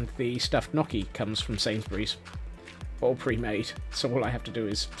 and the stuffed gnocchi comes from Sainsbury's, all pre-made. So all I have to do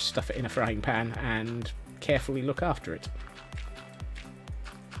is stuff it in a frying pan and carefully look after it.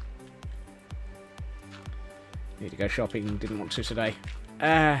 Need to go shopping, didn't want to today.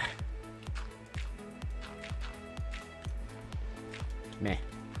 Meh.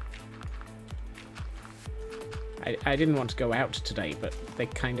 I didn't want to go out today, but they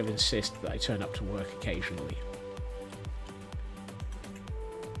kind of insist that I turn up to work occasionally.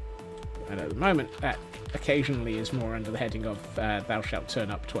 And at the moment, that occasionally is more under the heading of thou shalt turn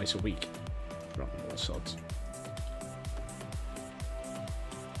up twice a week. Rather than all sods.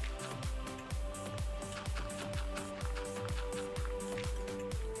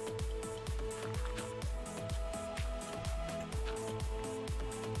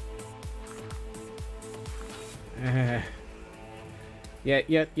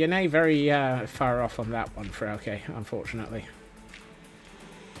 Yeah, you're now very far off on that one, Frauke, unfortunately.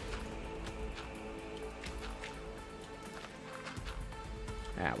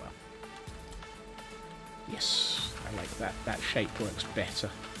 Ah, well. Yes, I like that. That shape works better.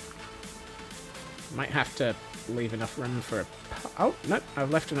 Might have to leave enough room for a... Oh, no,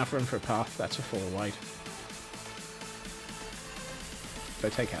 I've left enough room for a path. That's a 4 wide. So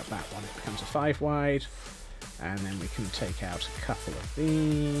take out that one. It becomes a 5 wide. And then we can take out a couple of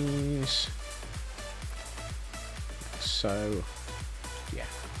these. So, yeah.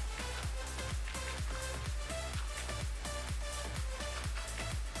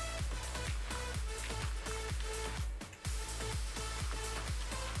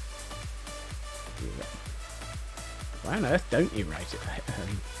 Why on earth don't you write it?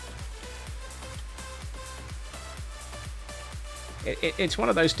 It's one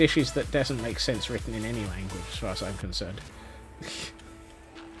of those dishes that doesn't make sense written in any language, as far as I'm concerned.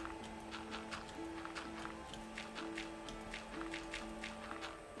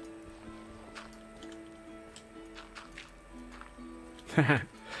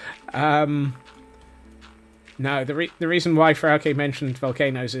 No, the reason why Frauke mentioned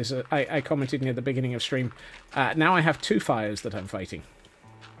volcanoes is I commented near the beginning of stream. Now I have 2 fires that I'm fighting.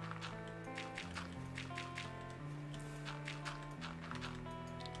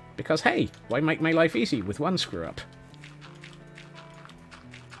 Because, hey, why make my life easy with 1 screw-up?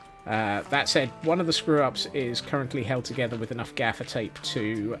 That said, one of the screw-ups is currently held together with enough gaffer tape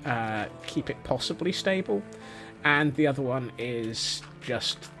to keep it possibly stable, and the other one is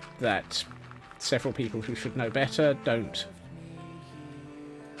just that several people who should know better don't.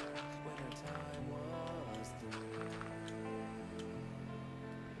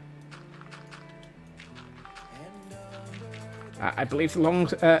 I believe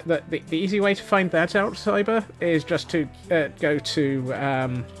the easy way to find that out, Cyber, is just to go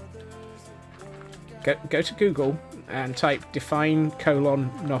to Google and type define :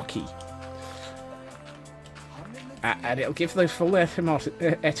 gnocchi, and it'll give the full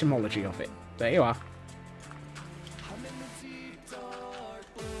etymology of it. There you are.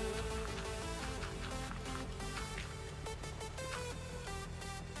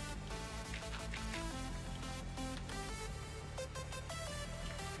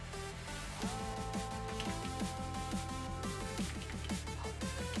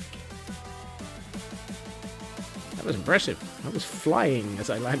 That was impressive. I was flying as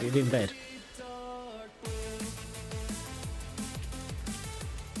I landed in bed.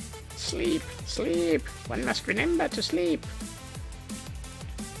 Sleep, sleep. One must remember to sleep.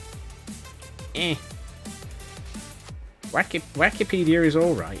 Wikipedia is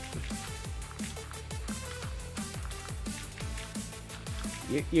alright.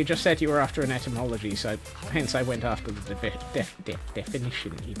 You just said you were after an etymology, so hence I went after the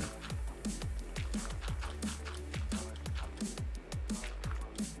definition even.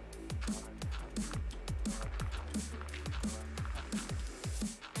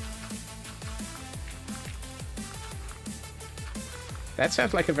 That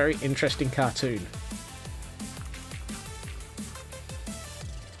sounds like a very interesting cartoon.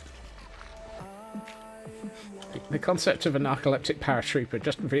 The concept of a narcoleptic paratrooper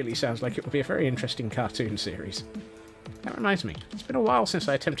just really sounds like it would be a very interesting cartoon series. That reminds me, it's been a while since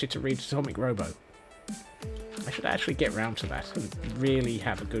I attempted to read Atomic Robo. I should actually get round to that and really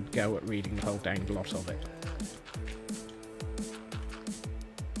have a good go at reading the whole dang lot of it.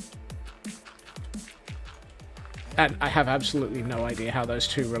 And I have absolutely no idea how those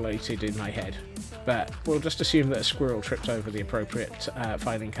two related in my head, but we'll just assume that a squirrel tripped over the appropriate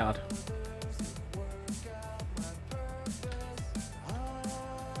filing card.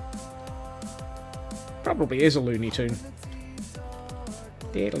 Probably is a Looney Tune.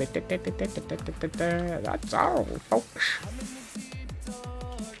 That's all, folks.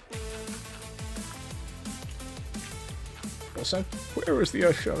 Also, where is the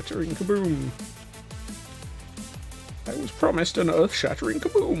earth-shattering kaboom? I was promised an earth-shattering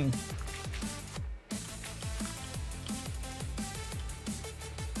kaboom.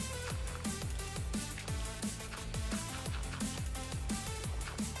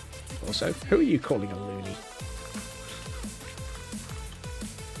 Also, who are you calling a loony?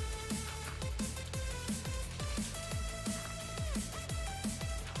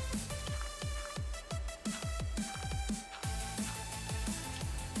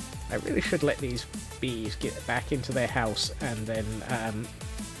 I really should let these bees get back into their house and then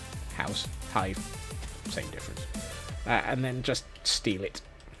house, hive, same difference, and then just steal it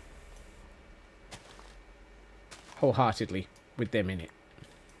wholeheartedly with them in it.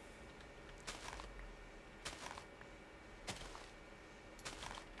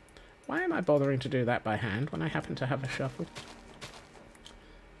 Why am I bothering to do that by hand when I happen to have a shovel?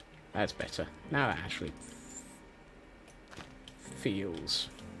 That's better. Now it actually feels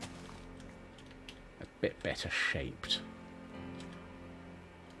a bit better shaped.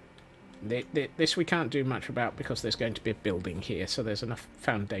 This we can't do much about because there's going to be a building here, so there's enough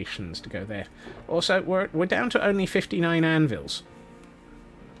foundations to go there. Also, we're down to only 59 anvils.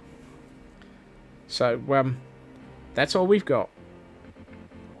 So, that's all we've got.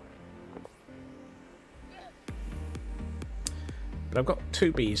 But I've got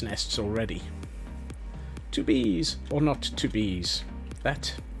 2 bees' nests already. 2 bees, or not 2 bees.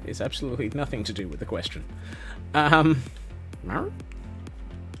 That is absolutely nothing to do with the question. And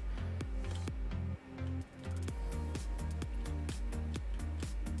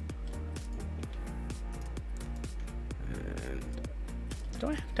do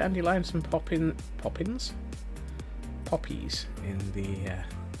I have dandelions and poppies in the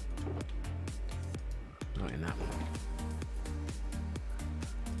not in that one.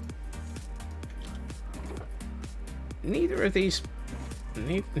 Neither of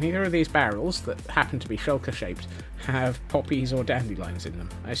these barrels that happen to be shulker shaped have poppies or dandelions in them.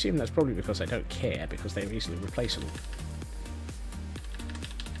 I assume that's probably because I don't care, because they're easily replaceable.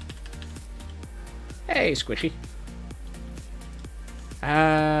 Hey, Squishy.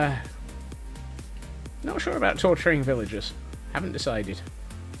 Not sure about torturing villagers. Haven't decided.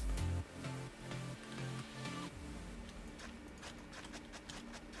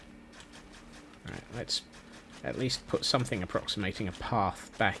 Right, let's at least put something approximating a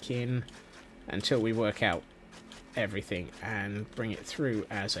path back in until we work out everything and bring it through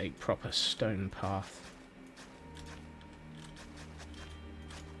as a proper stone path.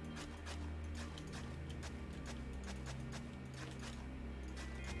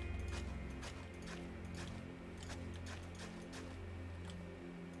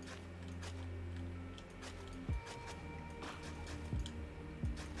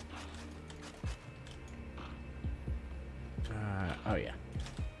 Oh yeah.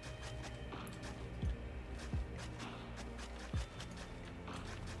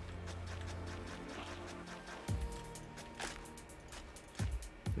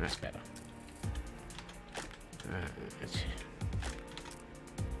 That's better.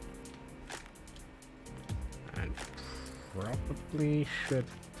 And probably should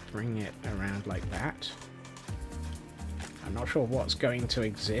bring it around like that. I'm not sure what's going to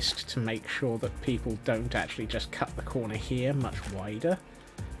exist to make sure that people don't actually just cut the corner here much wider,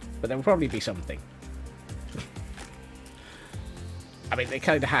 but there will probably be something. I mean, there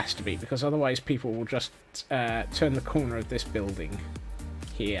kind of has to be, because otherwise people will just turn the corner of this building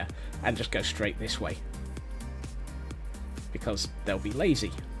here and just go straight this way, because they'll be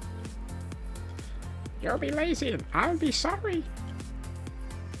lazy. You'll be lazy and I'll be sorry.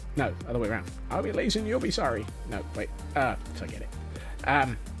 No, other way around. I'll be lazy and you'll be sorry. No, wait. Forget it.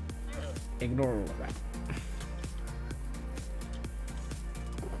 Ignore all of that.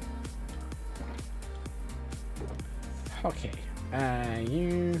 Okay.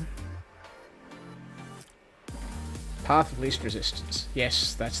 You... Path of least resistance.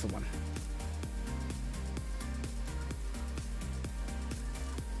 Yes, that's the one.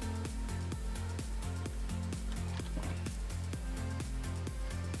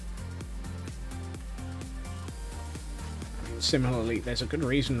 Similarly, there's a good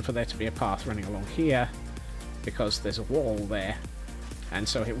reason for there to be a path running along here, because there's a wall there, and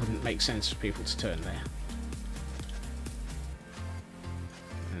so it wouldn't make sense for people to turn there.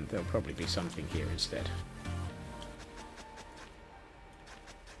 And there'll probably be something here instead.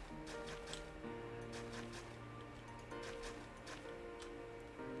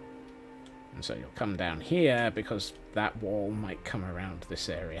 And so you'll come down here, because that wall might come around this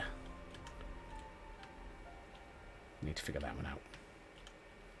area. Need to figure that one out.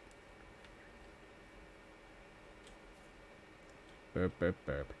 Burp, burp,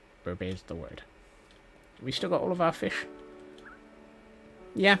 burp. Burp is the word. We still got all of our fish?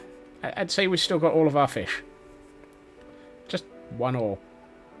 Yeah, I'd say we still got all of our fish. Just one or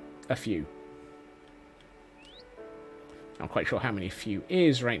a few. Not quite sure how many few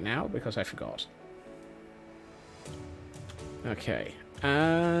is right now, because I forgot. Okay.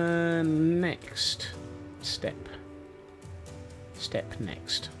 Next step. Step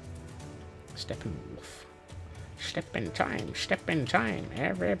next. Steppenwolf. Step in time, step in time.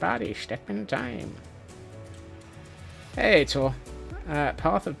 Everybody step in time. Hey, Tor.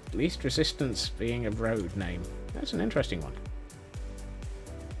 Path of least resistance being a road name. That's an interesting one.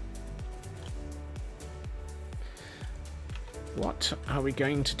 What are we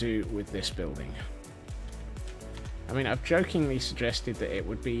going to do with this building? I mean, I've jokingly suggested that it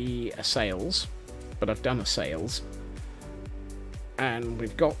would be a sales, but I've done a sales. And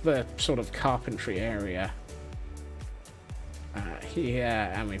we've got the sort of carpentry area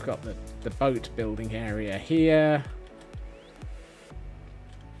here, and we've got the boat building area here.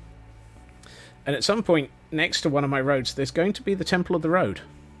 And at some point, next to one of my roads, there's going to be the Temple of the Road.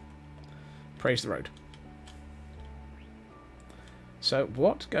 Praise the road. So,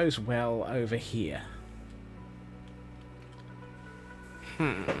 what goes well over here?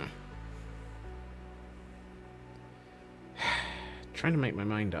 Trying to make my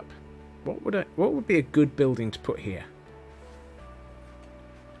mind up. What would be a good building to put here?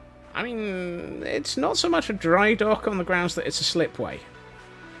 I mean, it's not so much a dry dock on the grounds that it's a slipway.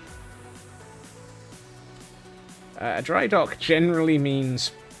 A dry dock generally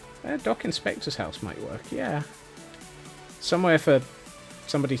means a dock inspector's house might work, yeah. Somewhere for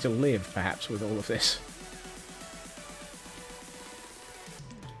somebody to live, perhaps, with all of this.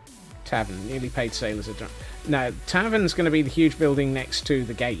 Tavern. Newly paid sailors are drunk. No, tavern's going to be the huge building next to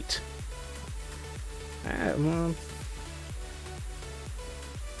the gate. Well,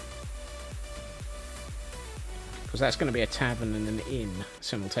 because that's going to be a tavern and an inn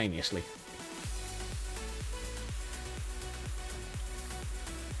simultaneously.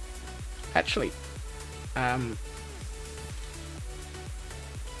 Actually,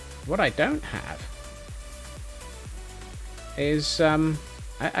 what I don't have is,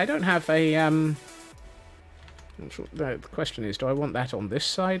 I don't have a, the question is, do I want that on this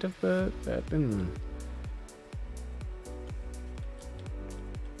side of the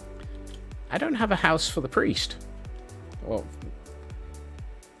I don't have a house for the priest. Well,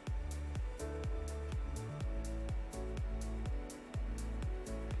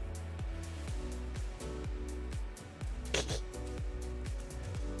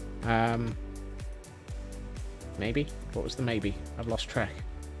 maybe? What was the maybe? I've lost track.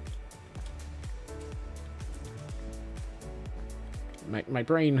 My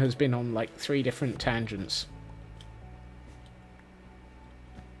brain has been on like 3 different tangents.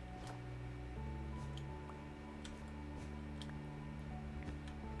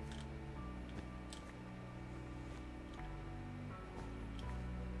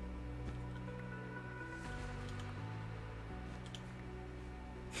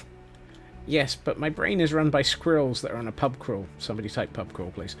 Yes, but my brain is run by squirrels that are on a pub crawl. Somebody type pub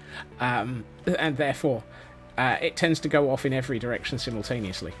crawl, please. And therefore, it tends to go off in every direction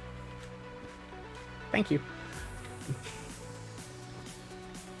simultaneously. Thank you.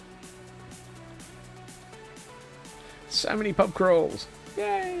 So many pub crawls.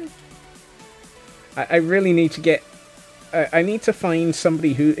 Yay! I really need to get... I need to find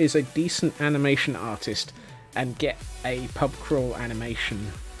somebody who is a decent animation artist and get a pub crawl animation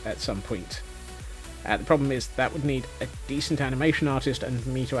at some point. The problem is that would need a decent animation artist and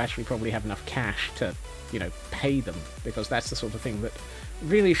me to actually probably have enough cash to, you know, pay them, because that's the sort of thing that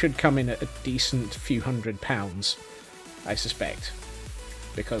really should come in at a decent few £100, I suspect,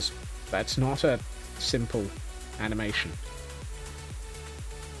 because that's not a simple animation.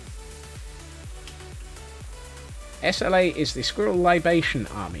 SLA is the Squirrel Libation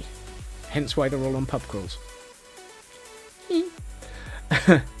Army. Hence why they're all on pub crawls.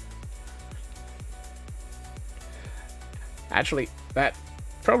 Actually, that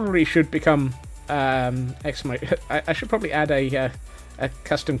probably should become exclamation. I should probably add a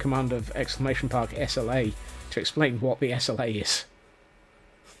custom command of exclamation mark SLA to explain what the SLA is.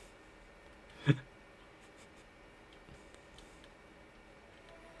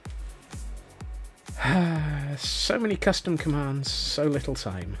 So many custom commands, so little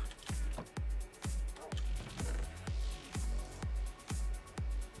time.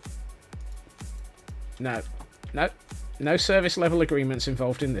 No, no, no service level agreements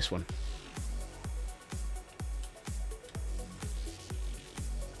involved in this one.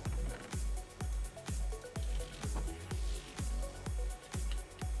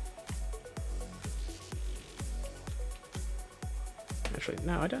 Actually,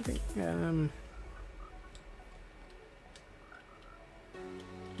 no, I don't think...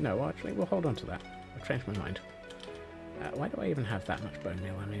 No, actually, we'll hold on to that. I've changed my mind. Why do I even have that much bone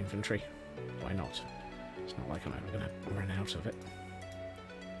meal in my inventory? Why not? It's not like I'm ever going to run out of it.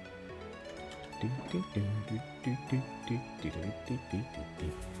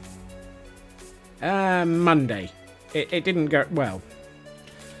 Monday. It didn't go... Well...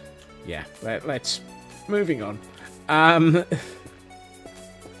 Yeah, let's... Moving on.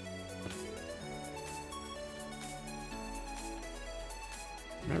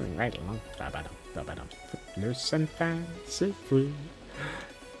 Moving right along. Loose and fancy free.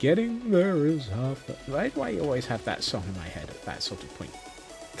 Getting there is half the... Why do I always have that song in my head at that sort of point?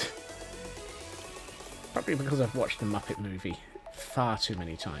 Probably because I've watched the Muppet movie far too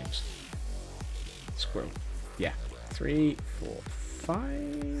many times. Squirrel. Yeah. 3, 4,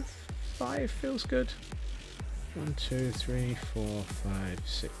 5. 5 feels good. 1, 2, 3, 4, 5,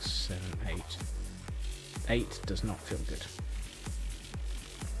 6, 7, 8. 8 does not feel good.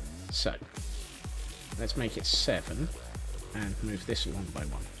 So, let's make it 7 and move this along by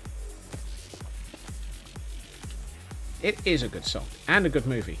 1. It is a good song and a good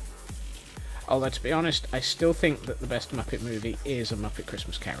movie. Although, to be honest, I still think that the best Muppet movie is A Muppet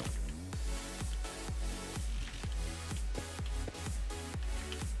Christmas Carol.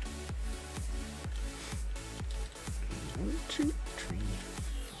 One, two, three.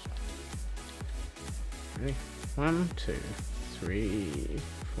 Ready? 1, 2, 3,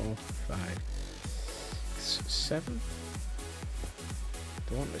 4, 5, 6, 7.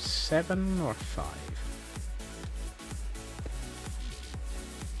 Do I want with 7 or 5?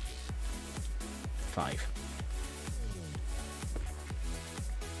 5.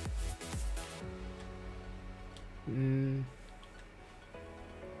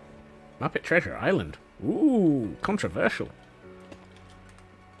 Muppet Treasure Island. Ooh, controversial.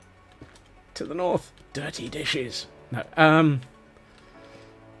 To the north, dirty dishes. No,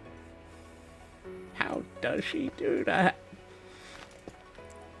 how does she do that?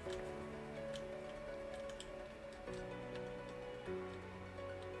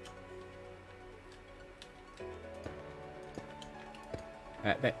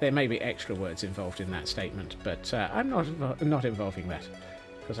 There may be extra words involved in that statement, but I'm not involving that,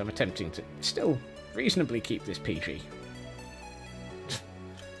 because I'm attempting to still reasonably keep this PG.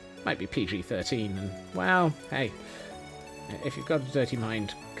 Might be PG-13, and, well, hey, if you've got a dirty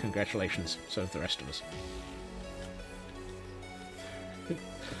mind, congratulations, so have the rest of us.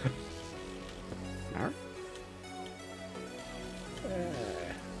 Alright.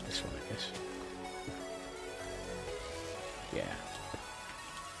 This one, I guess. Yeah.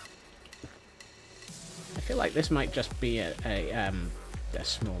 I feel like this might just be a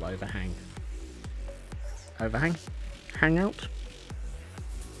small overhang. Overhang? Hangout?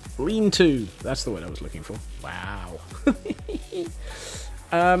 Lean-to! That's the word I was looking for. Wow.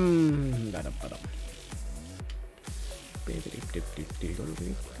 I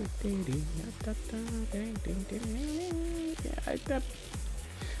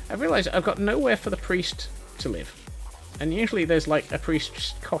realised I've got nowhere for the priest to live. And usually there's like a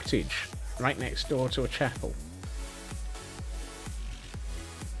priest's cottage right next door to a chapel.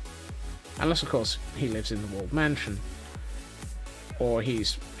 Unless, of course, he lives in the walled mansion. Or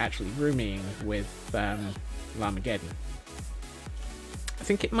he's actually rooming with Larmageddon. I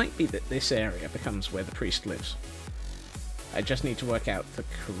think it might be that this area becomes where the priest lives. I just need to work out the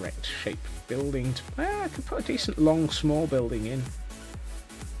correct shape building. I could put a decent long small building in.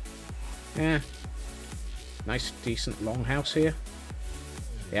 Yeah. Nice decent long house here.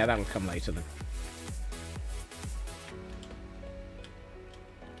 Yeah, that'll come later then.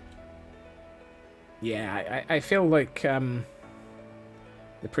 Yeah, I feel like the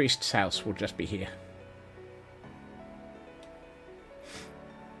priest's house will just be here.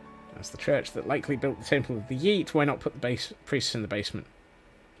 That's the church that likely built the Temple of the Yeet. Why not put the priests in the basement?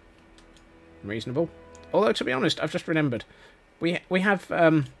 Reasonable. Although, to be honest, I've just remembered. We have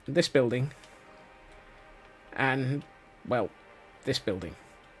this building and, well, this building.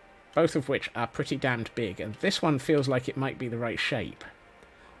 Both of which are pretty damned big. And this one feels like it might be the right shape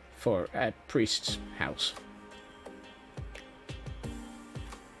for a priest's house.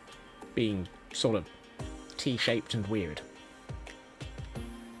 Being sort of T-shaped and weird.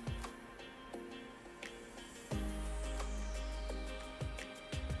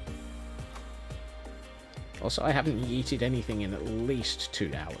 Also, I haven't yeeted anything in at least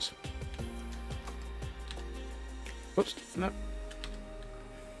 2 hours. Oops, no.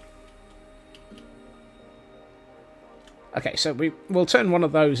 Okay, so we'll turn one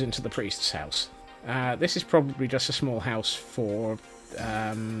of those into the priest's house. This is probably just a small house for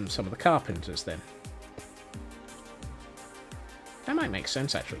some of the carpenters, then. That might make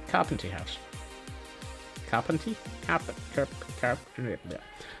sense, actually. Carpentry house. Carpentry?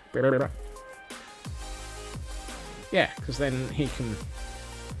 Yeah, because then he can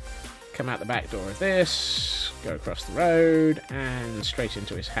come out the back door of this, go across the road, and straight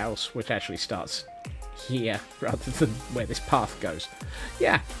into his house, which actually starts here, rather than where this path goes.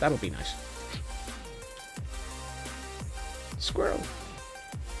 Yeah, that'll be nice. Squirrel.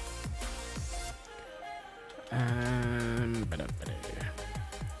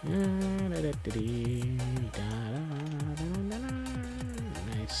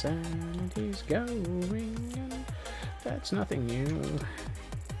 My sanity's going, and that's nothing new.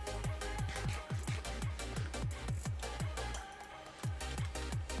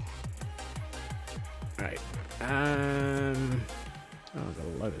 Right. Oh, I've got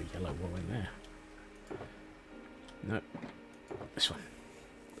a load of yellow wool in there. Nope. This one.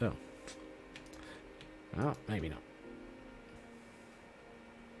 Oh. Oh, maybe not.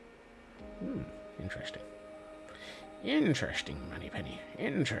 Interesting. Interesting, Moneypenny.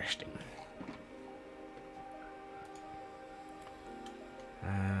 Interesting.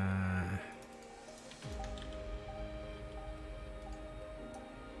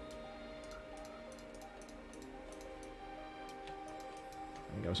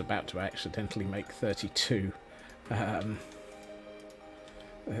 I was about to accidentally make 32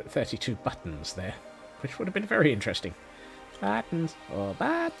 buttons there, which would have been very interesting. Buttons, or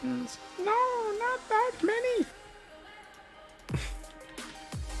buttons. No, not that many.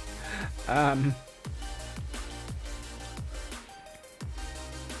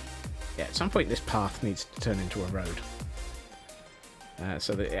 Yeah, at some point this path needs to turn into a road.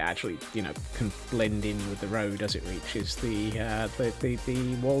 So that it actually, you know, can blend in with the road as it reaches the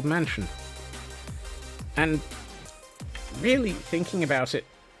walled mansion. And really thinking about it,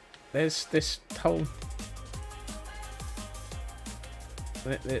 there's this whole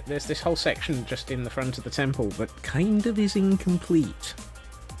section just in the front of the temple that kind of is incomplete,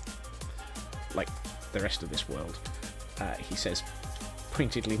 like the rest of this world. He says,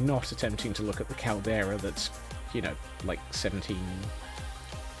 pointedly not attempting to look at the caldera that's, you know, like 17...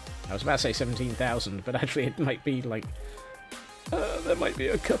 I was about to say 17,000, but actually it might be like... there might be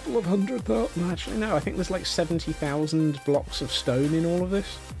a couple of hundred thousand. Actually, no, I think there's like 70,000 blocks of stone in all of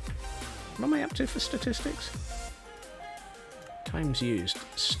this. What am I up to for statistics? Times used.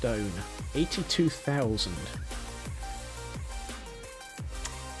 Stone. 82,000.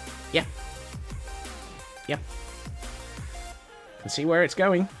 Yeah. Yeah. Can see where it's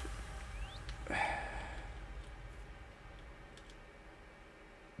going.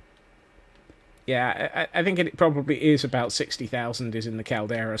 Yeah, I think it probably is about 60,000 is in the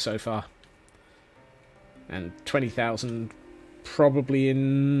caldera so far. And 20,000 probably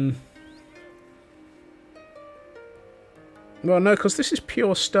in... Well, no, because this is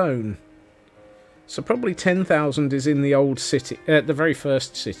pure stone. So probably 10,000 is in the old city, the very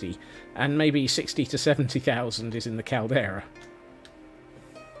first city, and maybe 60 to 70,000 is in the caldera.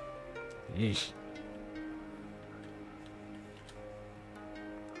 Yeesh.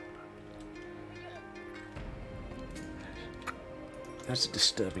 That's a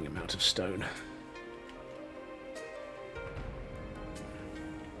disturbing amount of stone.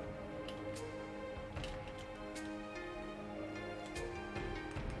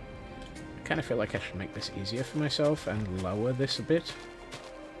 I kind of feel like I should make this easier for myself and lower this a bit.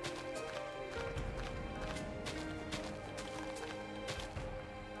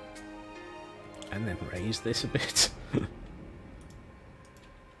 And then raise this a bit.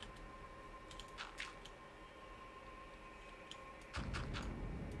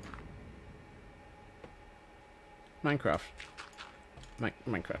 Minecraft.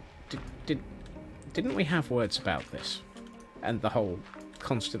 Minecraft. Didn't we have words about this? And the whole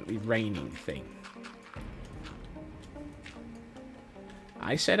constantly raining thing.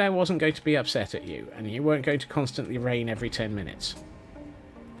 I said I wasn't going to be upset at you, and you weren't going to constantly rain every 10 minutes.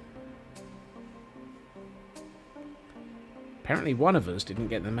 Apparently one of us didn't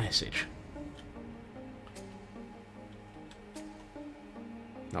get the message.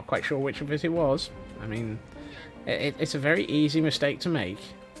 Not quite sure which of us it was. I mean, it's a very easy mistake to make.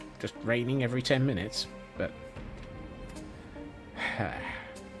 Just raining every 10 minutes, but...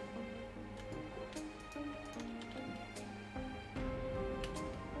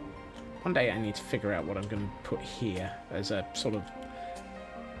 One day I need to figure out what I'm going to put here as a sort of...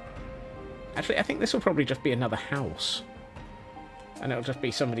 Actually, I think this will probably just be another house. And it'll just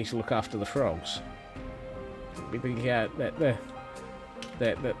be somebody to look after the frogs. It'll be the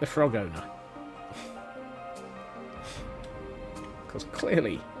frog owner. Because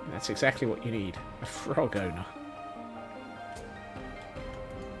clearly, that's exactly what you need. A frog owner.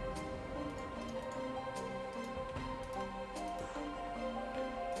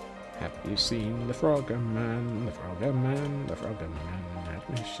 Have you seen the Frogger Man? The Frogger Man, the Frogger Man. Have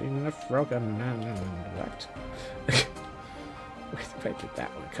you seen the Frogger Man? What? Where did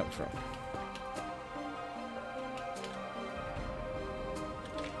that one come from?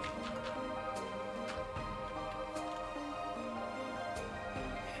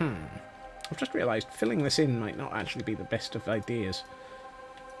 I've just realised filling this in might not actually be the best of ideas.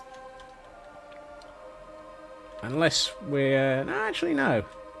 Unless we're... No, actually, no.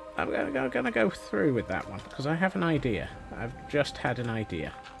 I'm going to go through with that one, because I have an idea. I've just had an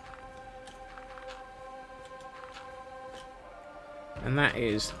idea. And that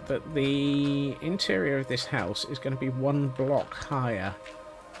is that the interior of this house is going to be 1 block higher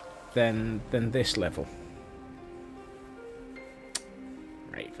than this level.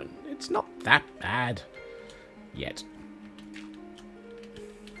 Raven, it's not that bad yet.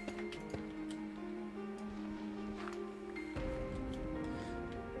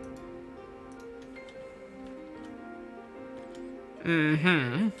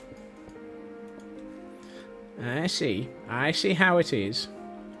 I see. I see how it is.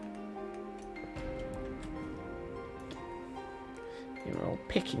 You're all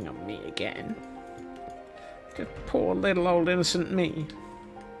picking on me again. Just poor little old innocent me.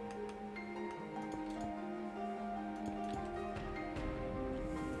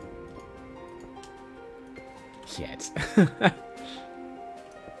 Yet.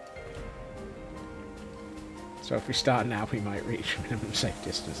 So if we start now, we might reach minimum safe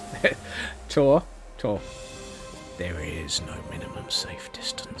distance. Tor. There is no minimum safe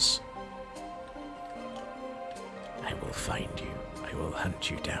distance. I will find you. I will hunt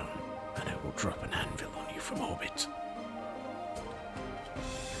you down. And I will drop an anvil on you from orbit.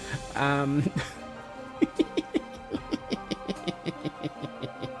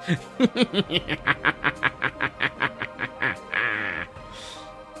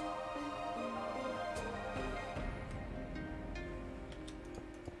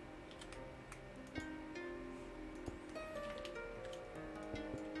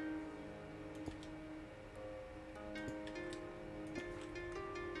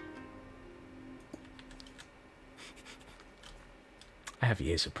 I have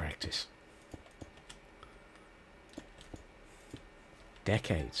years of practice.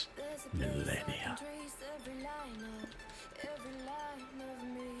 Decades. Millennia.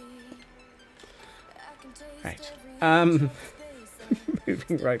 Right.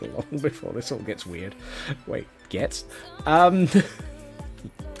 Moving right along before this all gets weird. Wait, gets? Oh dear.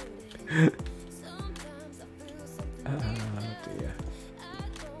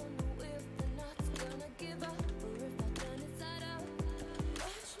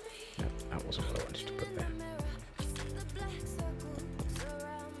 No, that wasn't what I wanted to put there.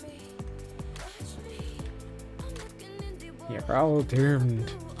 You're all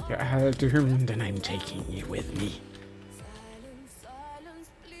doomed. You're all doomed, and I'm taking you with me.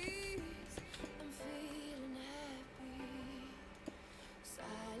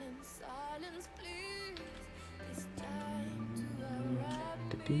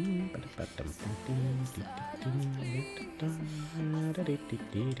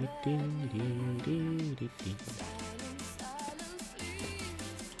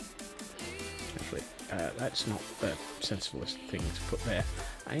 Actually, that's not the sensiblest thing to put there.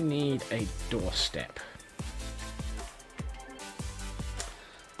 I need a doorstep.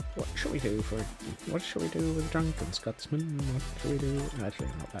 What should we do for... What should we do with Drunken Scotsman? What should we do... Actually,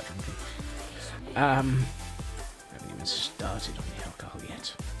 I'm not that drunken. I haven't even started on the alcohol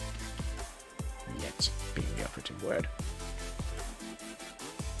yet. Yet being the operative word.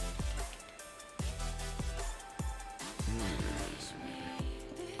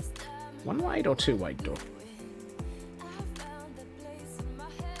 1 wide or 2 wide door?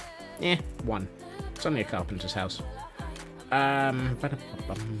 Yeah, 1. It's only a carpenter's house.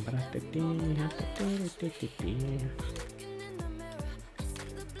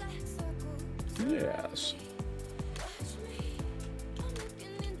 Yes.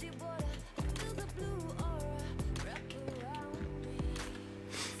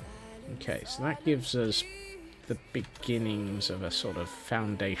 Okay, so that gives us the beginnings of a sort of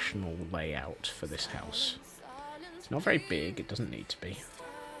foundational layout for this house. It's not very big, it doesn't need to be.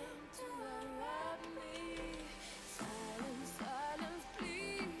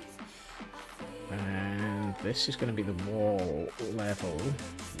 And this is going to be the wall level,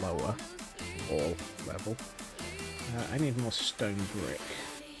 lower wall level. I need more stone brick.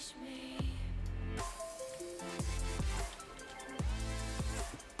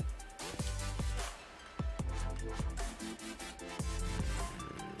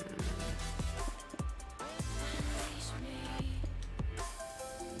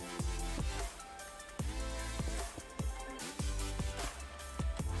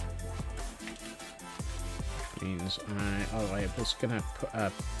 Means I was gonna put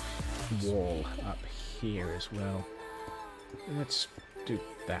a wall up here as well. Let's do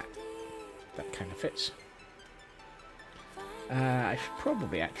that. That kind of fits. I should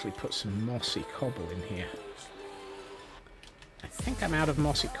probably actually put some mossy cobble in here. I think I'm out of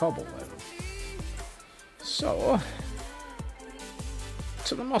mossy cobble though. So,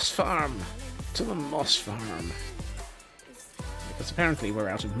 to the moss farm! To the moss farm! Because apparently we're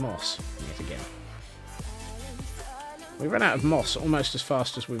out of moss yet again. We ran out of moss almost as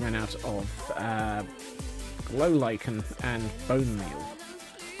fast as we ran out of glow lichen and bone meal.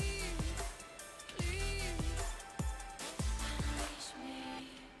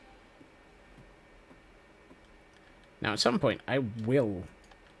 Now at some point I will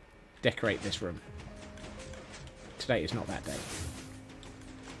decorate this room. Today is not that day.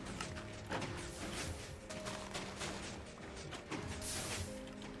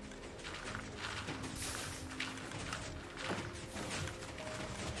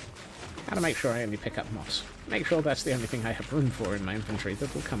 How to make sure I only pick up moss. Make sure that's the only thing I have room for in my inventory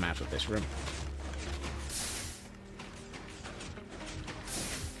that will come out of this room.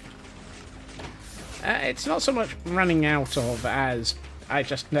 It's not so much running out of as I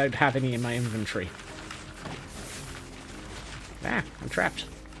just don't have any in my inventory. Ah, I'm trapped.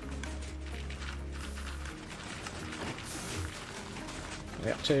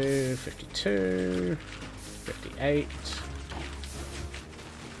 We're up to 52, 58,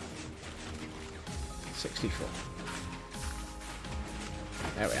 64.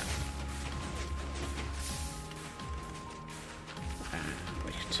 There we are. And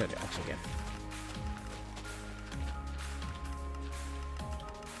we can turn it off again.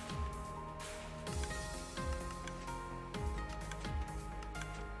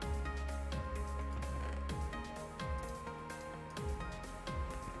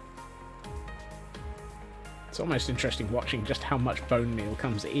 It's almost interesting watching just how much bone meal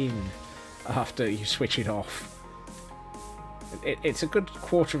comes in after you switch it off. It's a good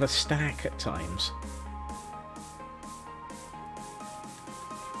quarter of a stack at times.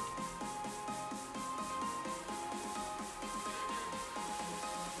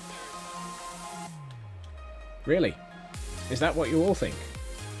 Really? Is that what you all think?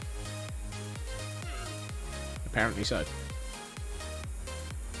 Apparently so.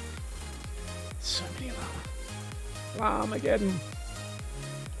 So many llama again.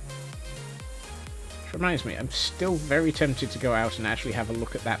 Which reminds me, I'm still very tempted to go out and actually have a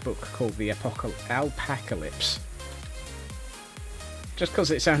look at that book called The Alpacalypse. Just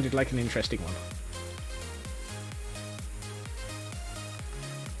because it sounded like an interesting one.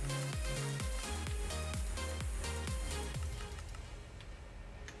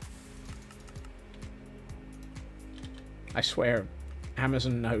 I swear,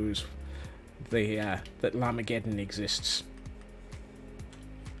 Amazon knows that Llamageddon exists.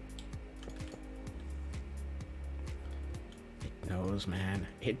 It knows, man.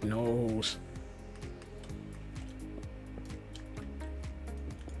 It knows.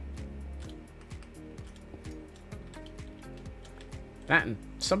 That and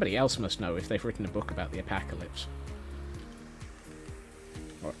somebody else must know if they've written a book about the apocalypse.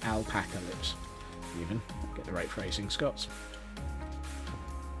 Or alpacalypse, even. Get the right phrasing, Scots.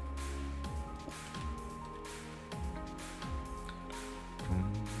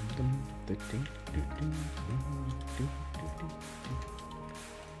 It's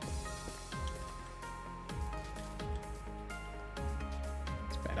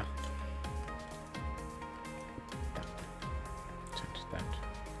better. Change that.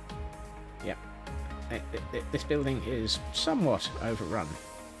 this building is somewhat overrun.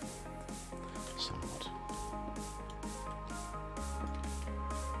 Somewhat.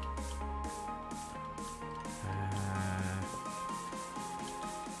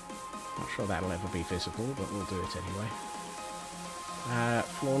 Not sure that'll ever be visible, but we'll do it anyway.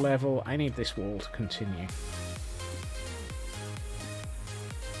 Floor level. I need this wall to continue.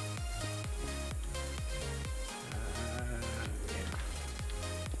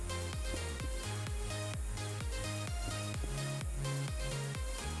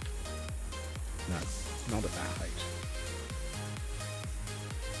 No, not at that height.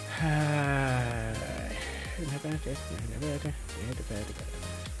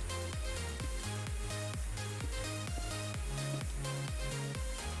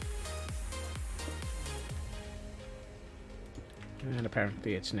 And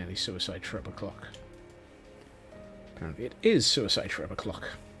apparently it's nearly suicide shrub o'clock. Apparently it is suicide shrub o'clock.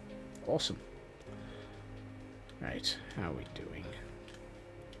 Awesome. Right, how are we doing?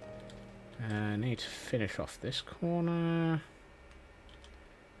 Need to finish off this corner.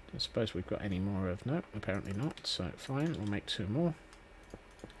 Don't suppose we've got any more of... No, apparently not, so fine, we'll make 2 more.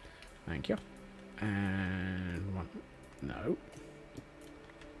 Thank you. And 1... No.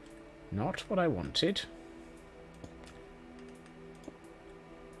 Not what I wanted.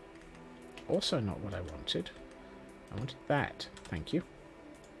 Also not what I wanted. I wanted that. Thank you.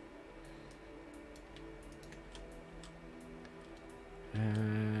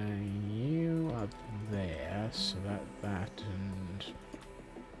 You are there, so that and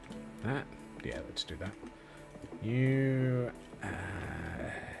that. Yeah, let's do that. You,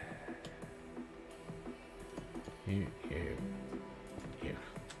 you.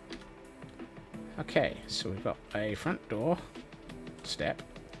 Okay, so we've got a front door, step,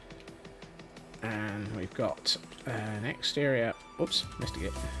 and we've got an exterior. Oops, missed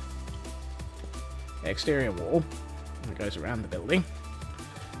it. Exterior wall that goes around the building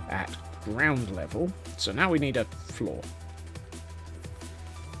at ground level. So now we need a floor.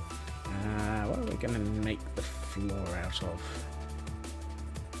 What are we going to make the floor out of?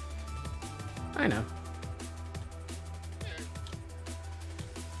 I know.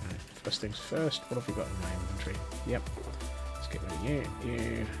 Right, first things first, what have we got in my inventory? Yep. Let's get rid of you.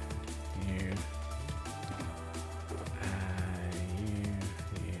 You.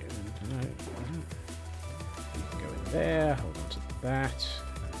 No. You can go in there, hold on to that.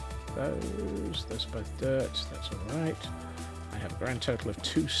 Those are both dirt, that's alright. I have a grand total of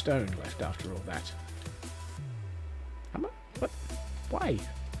 2 stone left after all that. What? Why?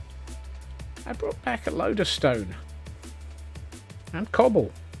 I brought back a load of stone. And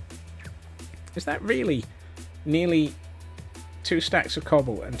cobble. Is that really nearly 2 stacks of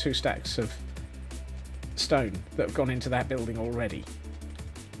cobble and 2 stacks of stone that have gone into that building already?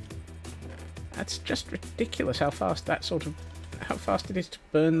 That's just ridiculous how fast how fast it is to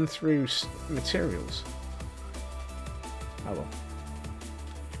burn through materials. Oh well.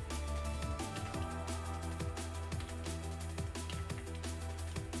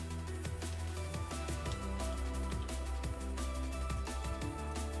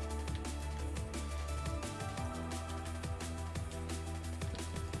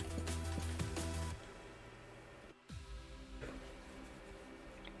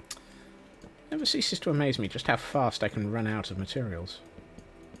 Never ceases to amaze me just how fast I can run out of materials.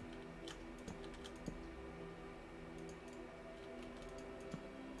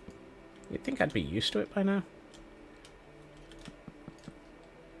 You'd think I'd be used to it by now.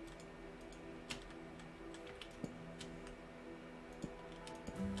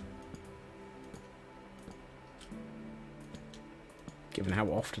 Given how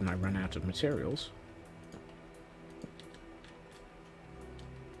often I run out of materials.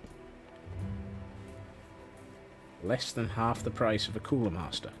 Less than half the price of a Cooler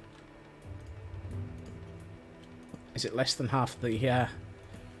Master. Is it less than half the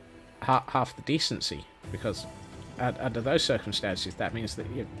half the decency? Because under those circumstances, that means that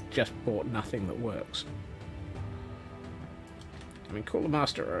you've just bought nothing that works. I mean, Cooler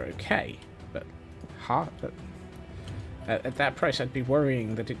Master are okay, but at that price, I'd be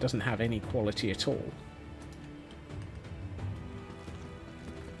worrying that it doesn't have any quality at all.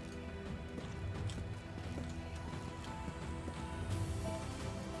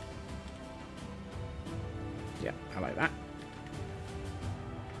 Yeah, I like that.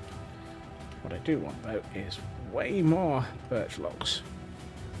 What I do want, though, is way more birch logs.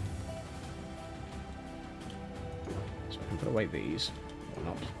 So I can put away these, or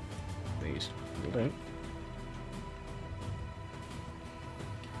not. These will do.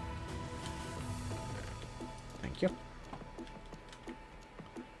 Thank you.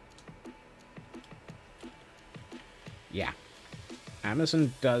 Yeah.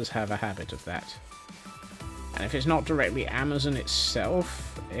 Amazon does have a habit of that. And if it's not directly Amazon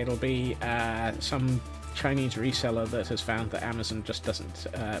itself, it'll be some Chinese reseller that has found that Amazon just doesn't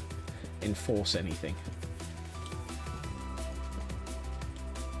enforce anything.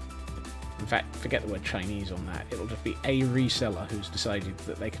 In fact, forget the word Chinese on that. It'll just be a reseller who's decided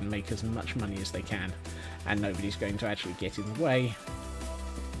that they can make as much money as they can, and nobody's going to actually get in the way.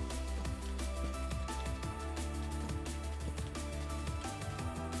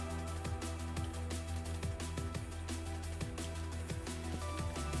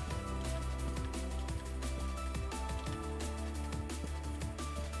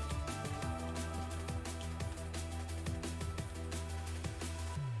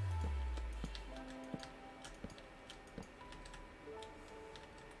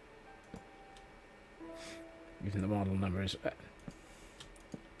 Even the model number is...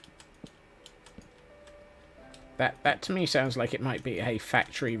 That to me sounds like it might be a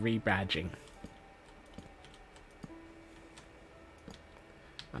factory rebadging.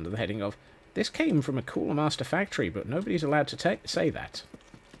 Under the heading of, this came from a Cooler Master factory, but nobody's allowed to say that.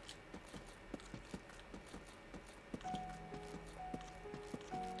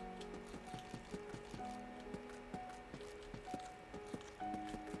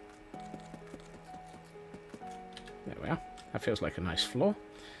 There we are. That feels like a nice floor.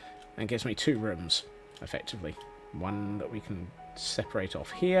 And gives me 2 rooms, effectively. One that we can separate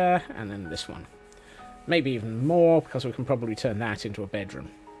off here, and then this one. Maybe even more, because we can probably turn that into a bedroom.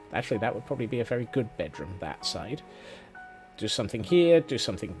 Actually, that would probably be a very good bedroom, that side. Do something here, do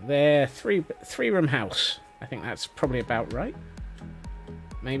something there. Three-room house. I think that's probably about right.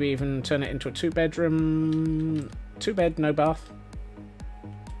 Maybe even turn it into a 2-bedroom... 2-bed, no bath.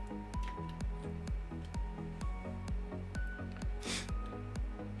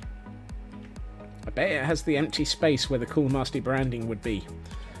 I bet it has the empty space where the Cooler Master branding would be.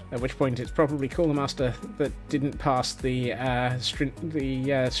 At which point it's probably Cooler Master that didn't pass the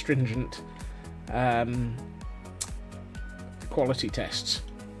stringent quality tests.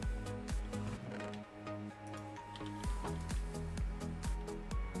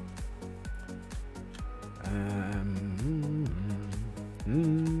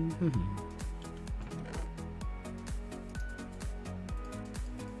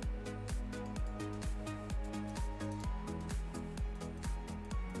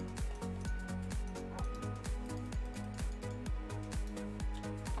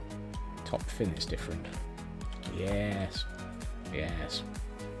 Top fin is different. Yes. Yes.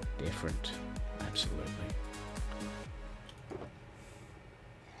 Different. Absolutely.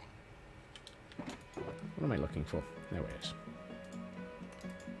 What am I looking for? There it is.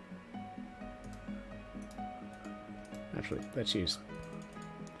 Actually, let's use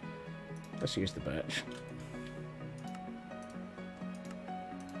the birch.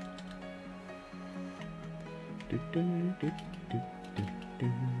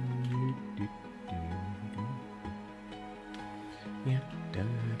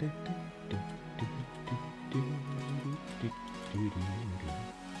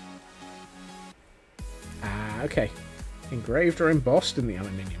 Ah, okay. Engraved or embossed in the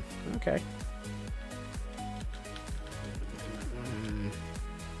aluminium. Okay.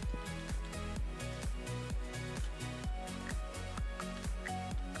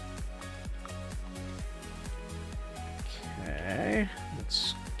 Okay,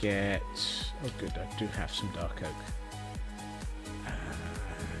 let's get... Oh good, I do have some dark oak.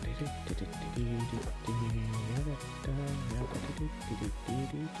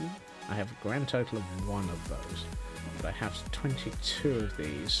 I have a grand total of 1 of those, but I have 22 of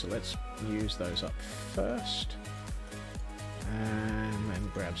these, so let's use those up first. And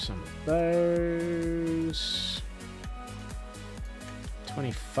then grab some of those.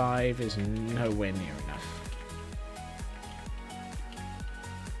 25 is nowhere near enough.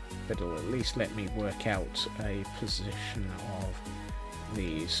 But it'll at least let me work out a position of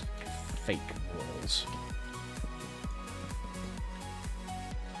these fake walls.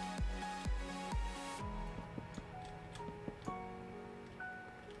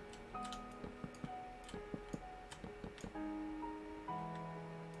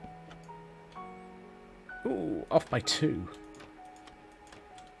 Ooh, off by 2.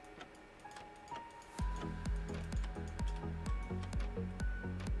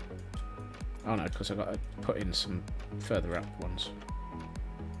 Oh no, because I've got to put in some further up ones.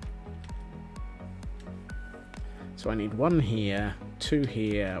 So I need 1 here, 2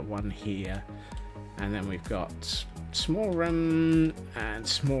 here, 1 here, and then we've got small room and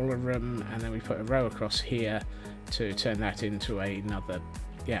smaller room, and then we put a row across here to turn that into another,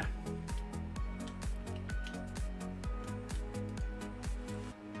 yeah.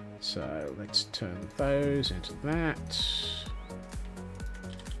 So let's turn those into that.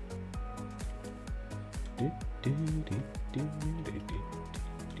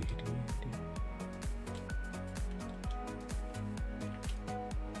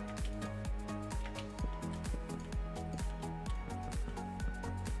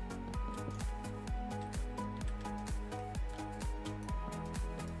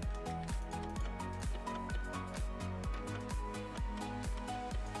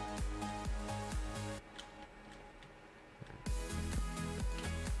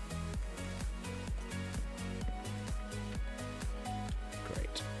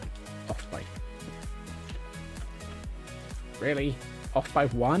 Really? Off by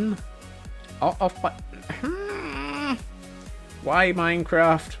one? Oh, off by... Why,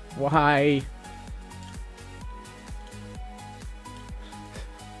 Minecraft? Why?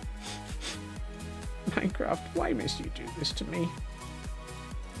 Minecraft, why must you do this to me?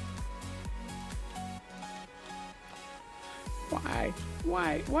 Why?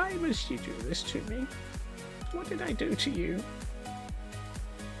 Why must you do this to me? What did I do to you?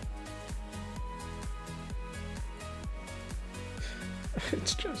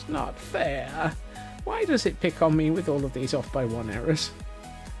 It's just not fair. Why does it pick on me with all of these off by one errors?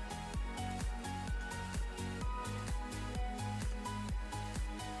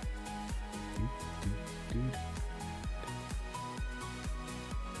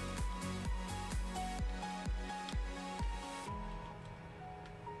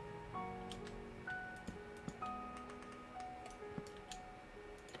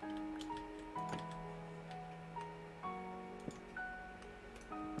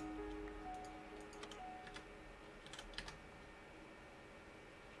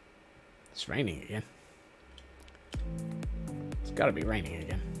 It's raining again. It's gotta be raining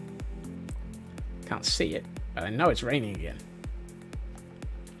again. Can't see it, but I know it's raining again.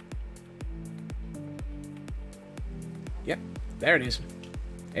 Yep, there it is.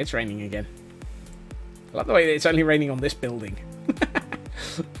 It's raining again. I love the way that it's only raining on this building.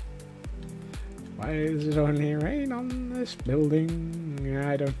 Why does it only rain on this building?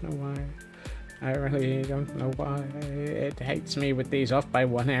 I don't know why. I really don't know why. It hates me with these off by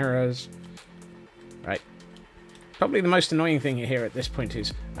one errors. Right. Probably the most annoying thing here at this point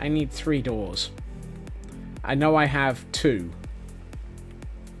is I need 3 doors. I know I have 2.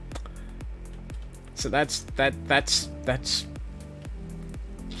 So that's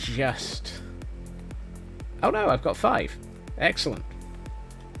just... Oh no, I've got 5. Excellent.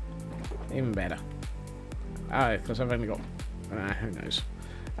 Even better. Ah, because I've only got... who knows.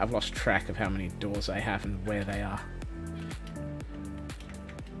 I've lost track of how many doors I have and where they are.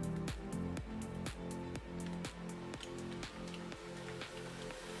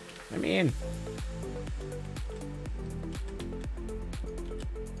 Let me in.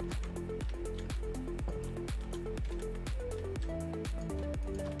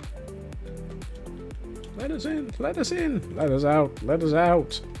 Let us in, let us in, let us out, let us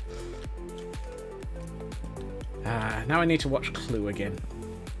out. Now I need to watch Clue again.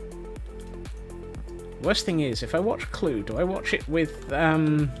 Worst thing is, if I watch Clue, do I watch it with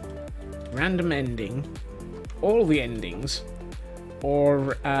random ending, all the endings,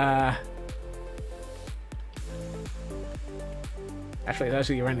 or actually those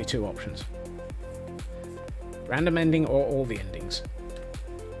are your only 2 options. Random ending or all the endings.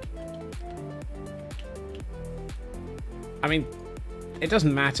 I mean, it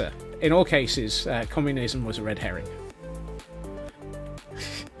doesn't matter. In all cases, communism was a red herring.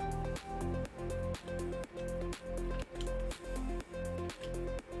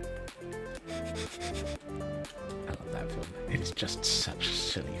 I love that film. It is just such a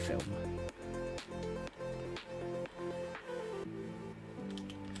silly film.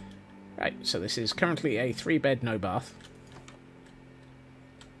 Right, so this is currently a 3-bed, no bath.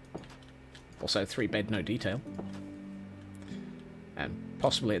 Also 3-bed, no detail. And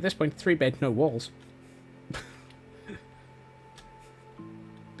possibly at this point, 3-bed, no walls.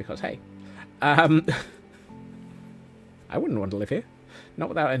 Because, hey, I wouldn't want to live here. Not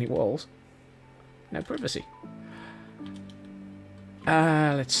without any walls. No privacy.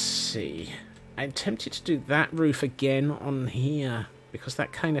 Let's see. I'm tempted to do that roof again on here, because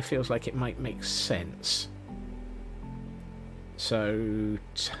that kind of feels like it might make sense. So,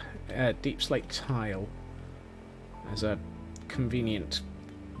 deep slate tile as a convenient,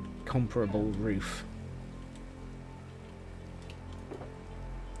 comparable roof.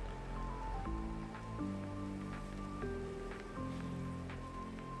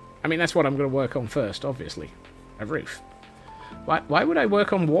 I mean, that's what I'm going to work on first, obviously. A roof. Why would I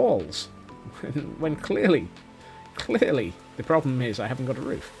work on walls? When clearly, the problem is I haven't got a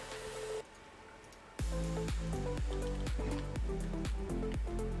roof.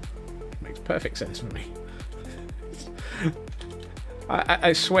 perfect sense for me.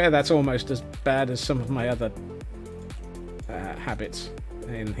 I swear that's almost as bad as some of my other habits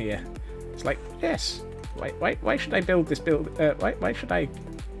in here. It's like, yes, why should I build this build? Why should I,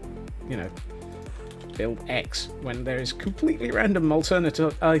 you know, build X when there is completely random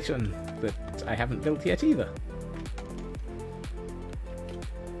alternative item that I haven't built yet either?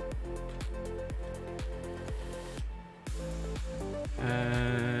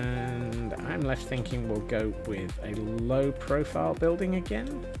 And I'm left thinking we'll go with a low profile building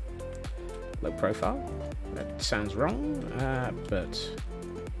again. Low profile? That sounds wrong, but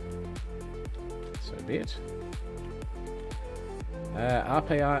so be it.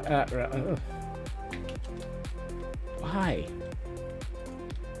 RPI, why?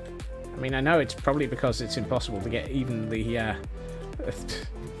 I mean, I know it's probably because it's impossible to get even the,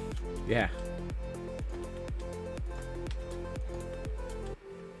 yeah.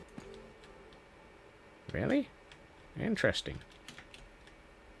 Really? Interesting.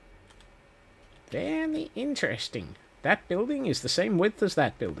 Very interesting. That building is the same width as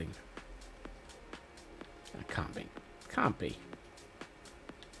that building. That can't be. Can't be.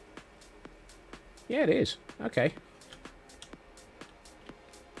 Yeah, it is. Okay.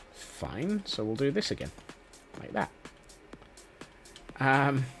 Fine. So we'll do this again. Like that.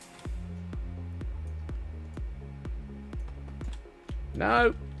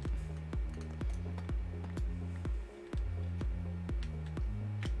 No.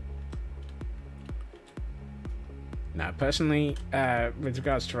 Now, personally, with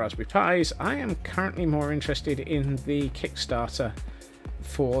regards to Raspberry Pis, I am currently more interested in the Kickstarter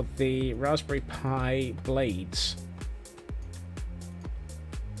for the Raspberry Pi blades.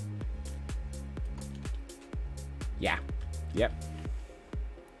 Yeah. Yep.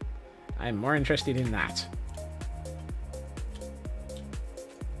 I'm more interested in that.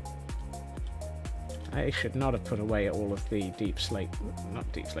 I should not have put away all of the deep slate.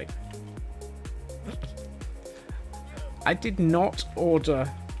 Not deep slate. I did not order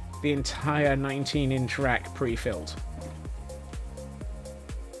the entire 19-inch rack pre-filled.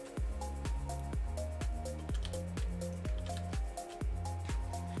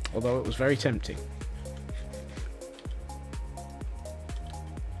 Although it was very tempting.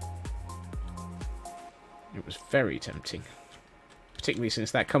 It was very tempting. Particularly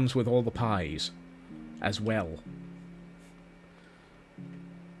since that comes with all the pies as well.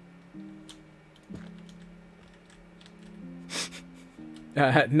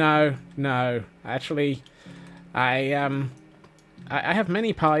 No. Actually, I have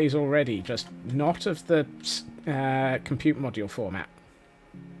many pies already, just not of the compute module format.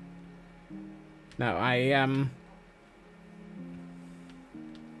 No,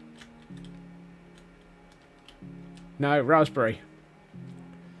 no, Raspberry.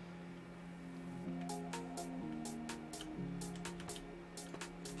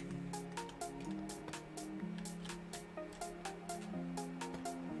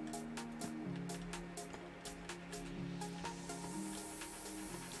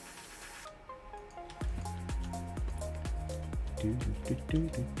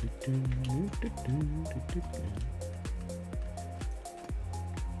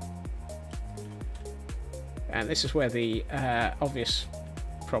 And this is where the obvious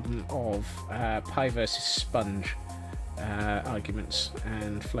problem of Pi versus Sponge arguments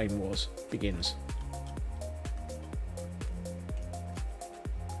and flame wars begins.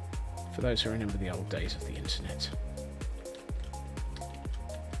 For those who remember the old days of the internet.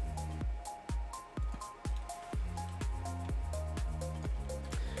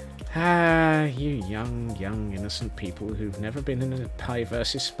 Ah, you young, innocent people who've never been in a Pi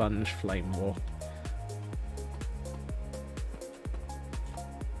versus Sponge flame war.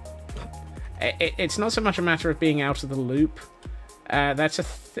 It's not so much a matter of being out of the loop. That's a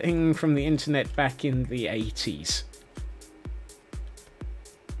thing from the internet back in the 80s.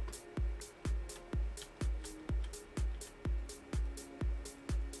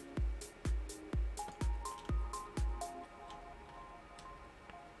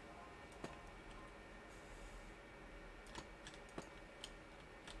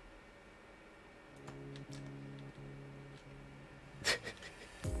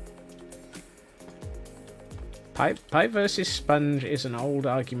 Pi versus Sponge is an old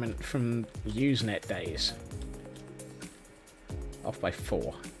argument from Usenet days. Off by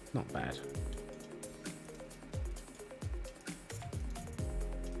 4. Not bad.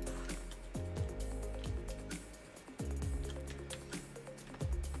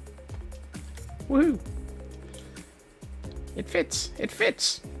 Woohoo! It fits! It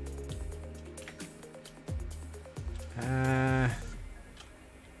fits!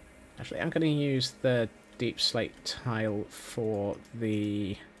 Actually, I'm going to use the deep slate tile for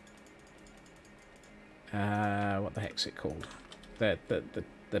the... what the heck's it called?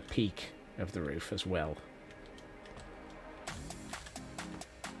 The peak of the roof as well.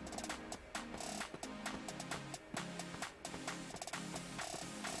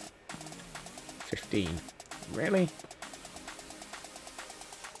 Really?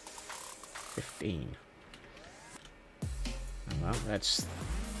 15. Oh, well, that's...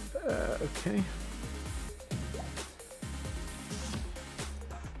 okay.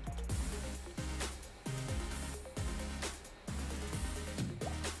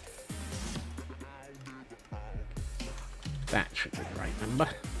 That should be the right number.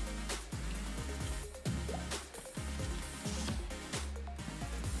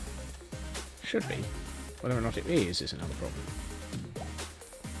 Should be. Whether or not it is another problem.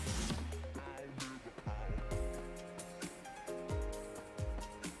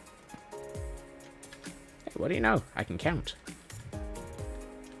 Hey, what do you know? I can count.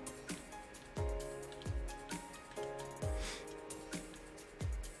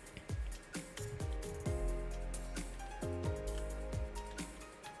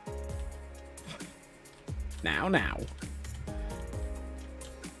 Now.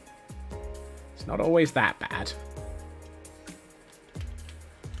 It's not always that bad.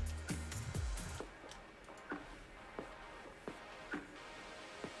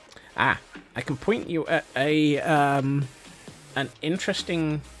 Ah, I can point you at a an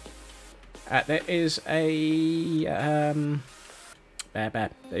interesting. There is a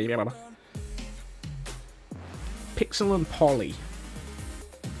Pixel and Polly.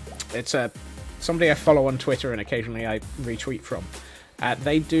 It's a somebody I follow on Twitter and occasionally I retweet from.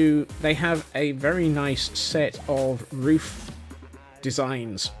 They have a very nice set of roof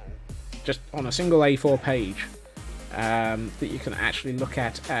designs just on a single A4 page that you can actually look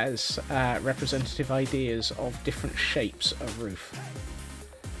at as representative ideas of different shapes of roof.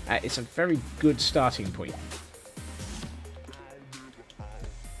 It's a very good starting point.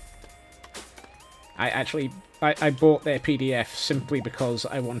 I bought their PDF simply because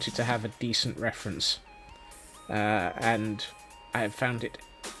I wanted to have a decent reference, and I have found it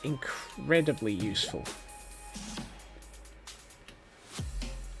incredibly useful.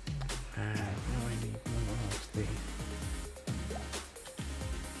 Now I need more of the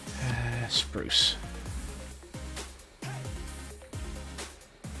spruce.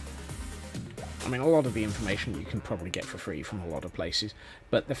 I mean, a lot of the information you can probably get for free from a lot of places,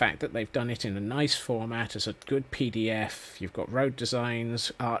 but the fact that they've done it in a nice format as a good PDF, you've got road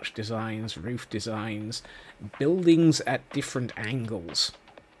designs, arch designs, roof designs, buildings at different angles,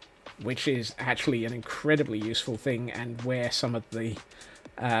 which is actually an incredibly useful thing, and where some of the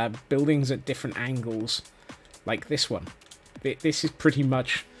buildings at different angles, like this one, this is pretty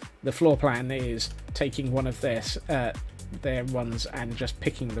much, the floor plan is taking one of their ones and just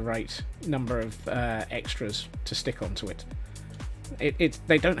picking the right number of extras to stick onto it.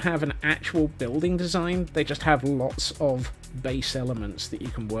 They don't have an actual building design, they just have lots of base elements that you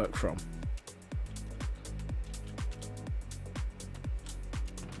can work from.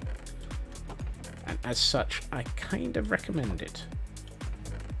 And as such, I kind of recommend it,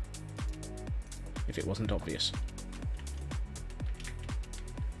 if it wasn't obvious.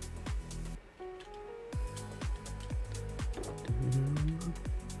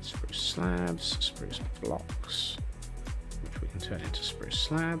 Spruce slabs, spruce blocks, which we can turn into spruce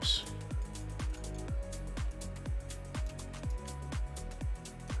slabs.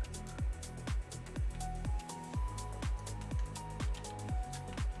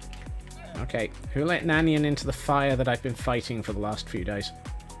 Okay, who let Nanyan into the fire that I've been fighting for the last few days?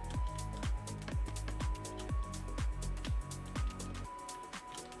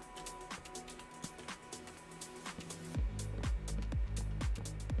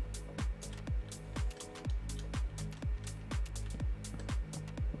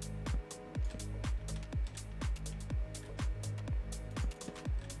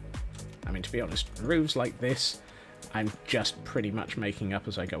 I mean, to be honest, roofs like this, I'm just pretty much making up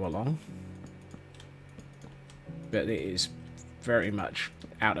as I go along. But it is very much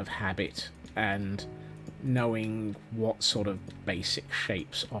out of habit and knowing what sort of basic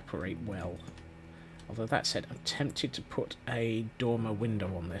shapes operate well. Although that said, I'm tempted to put a dormer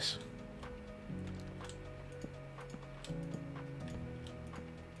window on this.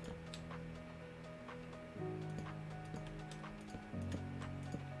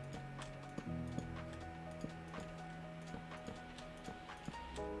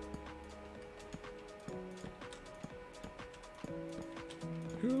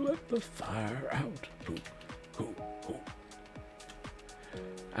 Who let the fire out? Who?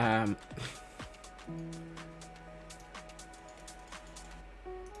 That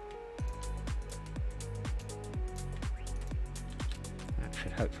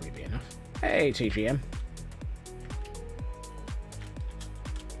should hopefully be enough. Hey, TGM.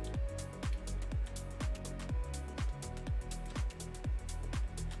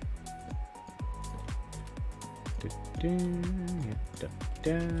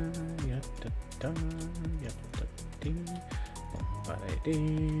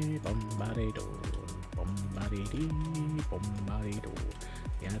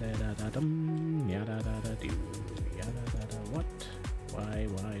 What? Why?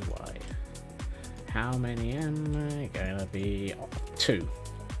 How many am I gonna be? Oh, two.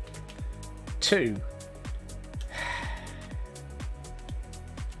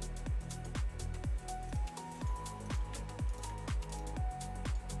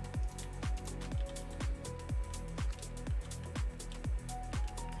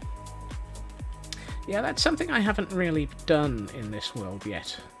 Yeah, that's something I haven't really done in this world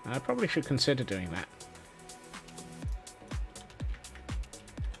yet. I probably should consider doing that.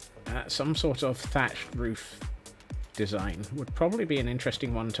 Some sort of thatched roof design would probably be an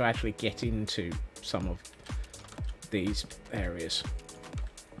interesting one to actually get into some of these areas.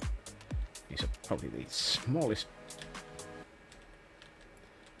 These are probably the smallest.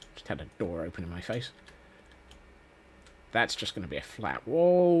 Just had a door open in my face. That's just going to be a flat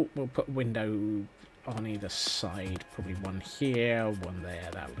wall. We'll put a window on either side. Probably one here, one there.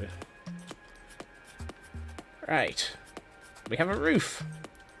 That'll do. Right. We have a roof.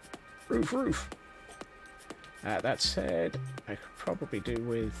 Roof. That said, I could probably do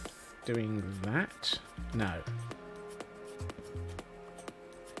with doing that. No.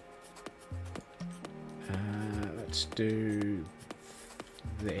 Let's do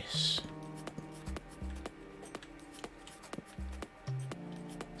this.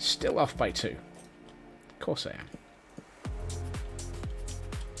 Still off by 2. Of course I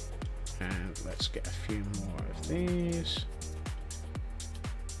am. And let's get a few more of these.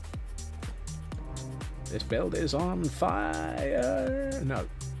 This build is on fire. No,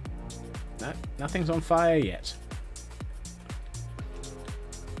 nothing's on fire yet.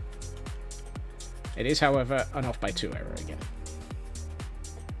 It is, however, an off by 2 error again.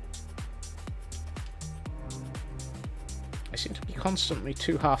 I seem to be constantly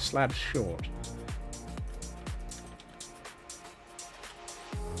 2 half slabs short.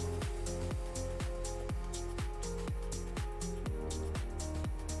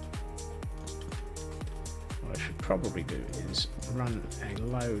 Probably do is run a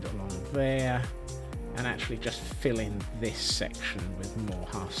load along there and actually just fill in this section with more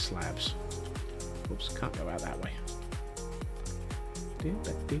half slabs. Oops, can't go out that way.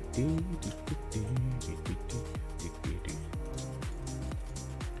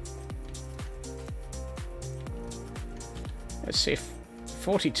 Let's see if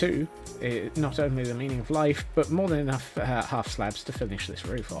 42 is not only the meaning of life, but more than enough half slabs to finish this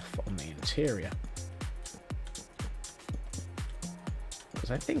roof off on the interior.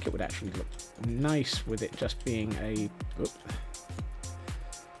 I think it would actually look nice with it just being a... Oop.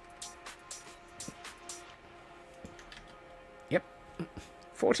 Yep.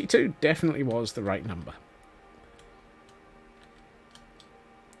 42 definitely was the right number.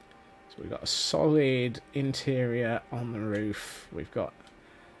 So we've got a solid interior on the roof. We've got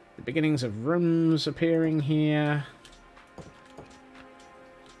the beginnings of rooms appearing here.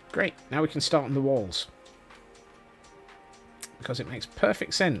 Great. Now we can start on the walls. Because it makes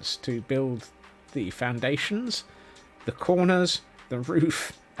perfect sense to build the foundations, the corners, the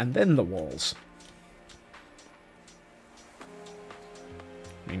roof, and then the walls.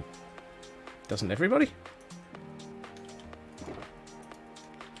 I mean, doesn't everybody?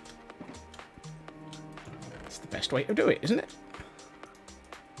 It's the best way to do it, isn't it?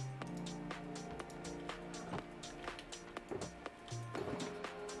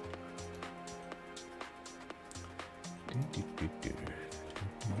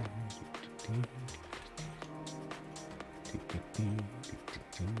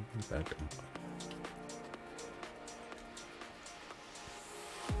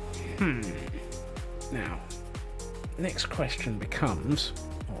 Now, next question becomes,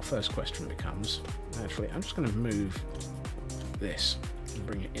 or first question becomes, actually, I'm just going to move this and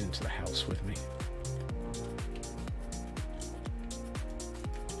bring it into the house with me.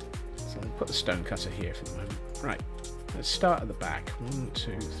 So I'll put the stone cutter here for the moment. Right, let's start at the back. 1,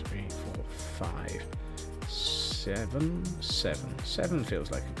 2, 3, 4, 5, 7. 7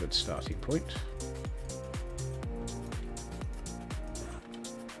 feels like a good starting point.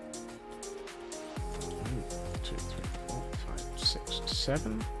 2, 3, 4, 5, 6,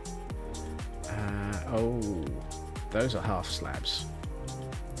 7. Oh, those are half slabs.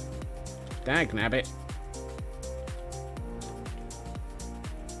 Dag nabbit.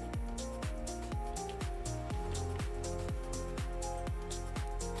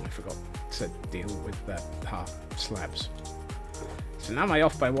 I forgot to deal with the half slabs. So now my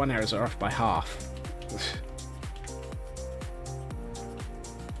off by 1 errors are off by half.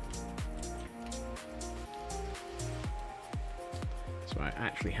 So I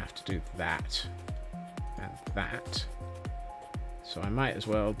actually have to do that and that. So I might as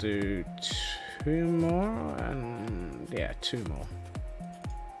well do 2 more and yeah, 2 more.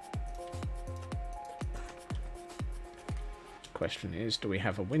 Question is, do we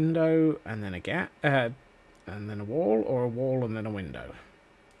have a window and then a gap and then a wall, or a wall and then a window?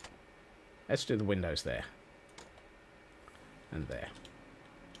 Let's do the windows there and there.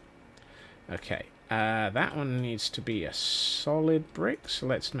 Okay, that one needs to be a solid brick, so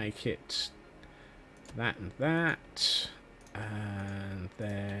let's make it that and that, and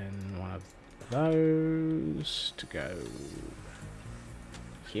then one of those to go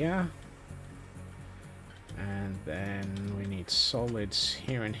here. And then we need solids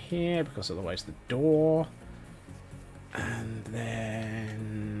here and here, because otherwise the door. And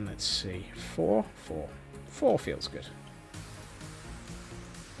then, let's see, 4 feels good.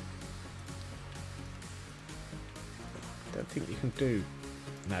 Don't think you can do...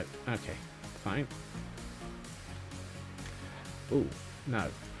 No, okay, fine. Ooh, no,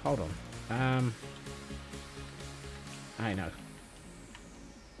 hold on. I know.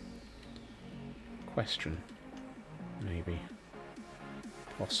 Question. Maybe.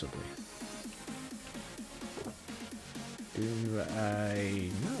 Possibly. Do I...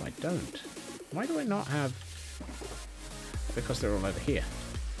 No, I don't. Why do I not have... Because they're all over here.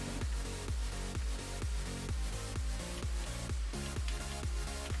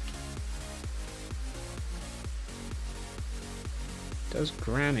 Does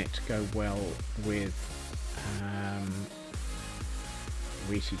granite go well with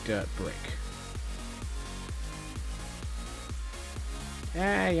wheaty dirt brick?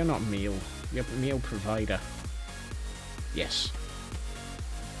 Ah, you're not meal. You're meal provider. Yes.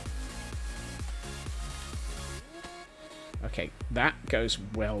 Okay, that goes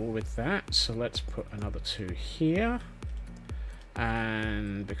well with that. So let's put another 2 here.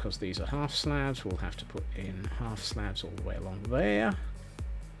 And because these are half slabs, we'll have to put in half slabs all the way along there.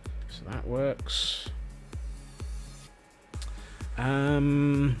 So that works.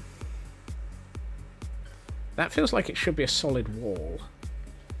 That feels like it should be a solid wall,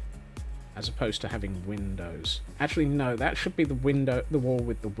 as opposed to having windows. Actually, no, that should be the window, the wall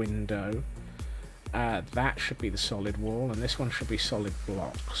with the window. That should be the solid wall, and this one should be solid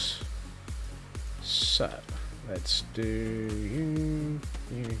blocks. So, let's do you.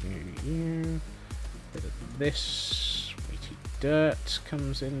 Bit of this. Weighty dirt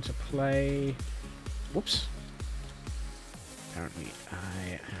comes into play. Whoops. Apparently,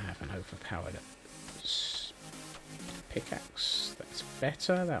 I have an overpowered pickaxe. That's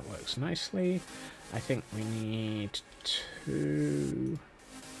better. That works nicely. I think we need 2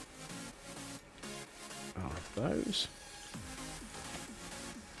 of those.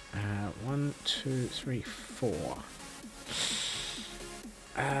 1, 2, 3, 4.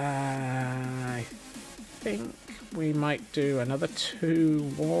 I think we might do another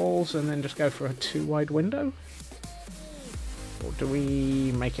 2 walls and then just go for a 2 wide window. Or do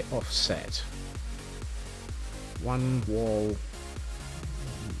we make it offset? 1 wall,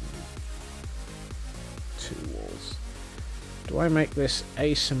 2 walls. Do I make this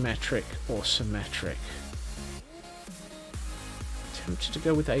asymmetric or symmetric? Tempted to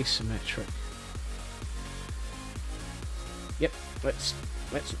go with asymmetric. Yep, let's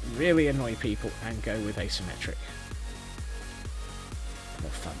really annoy people and go with asymmetric.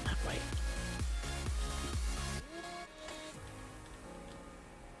 More fun that way.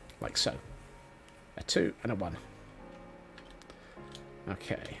 Like so. A 2 and a 1.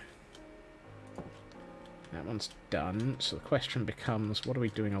 Okay. That one's done, so the question becomes, what are we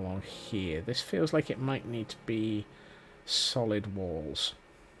doing along here? This feels like it might need to be solid walls.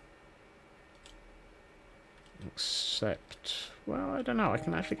 Except, well, I don't know, I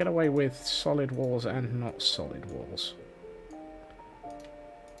can actually get away with solid walls and not solid walls.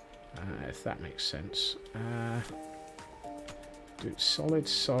 If that makes sense. Do solid,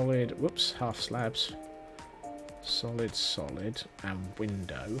 solid, whoops, half slabs. Solid, solid, and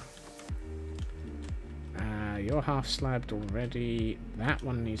window. You're half slabbed already. That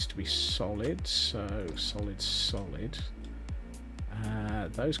one needs to be solid, so solid, solid.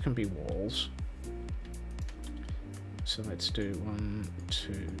 Those can be walls. So let's do 1,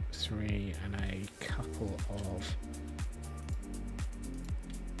 2, 3, and a couple of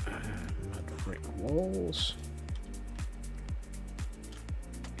mud brick walls.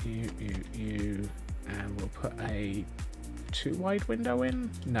 You, and we'll put a 2 wide window in.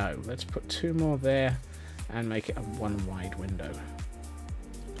 No, let's put 2 more there and make it a 1 wide window.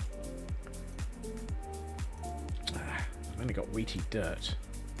 I've only got wheaty dirt.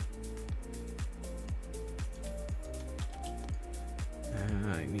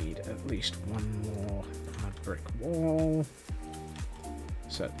 I need at least 1 more mud brick wall.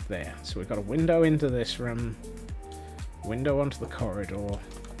 So there. So we've got a window into this room, window onto the corridor.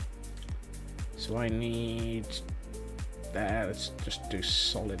 So I need... let's just do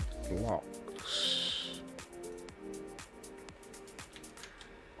solid blocks.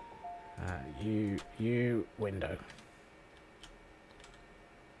 You window.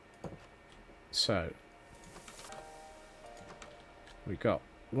 So we got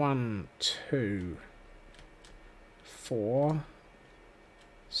 1, 2, 4,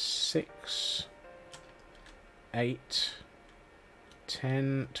 6, 8,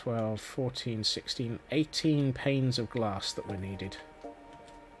 10, 12, 14, 16, 18 panes of glass that were needed.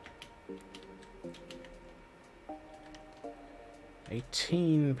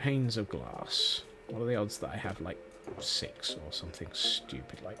 Panes of glass. What are the odds that I have like 6 or something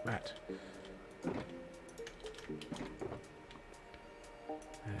stupid like that?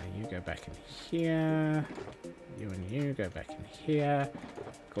 You go back in here. You and you go back in here.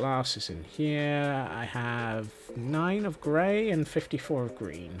 Glass is in here. I have 9 of grey and 54 of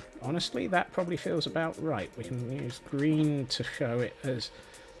green. Honestly, that probably feels about right. We can use green to show it as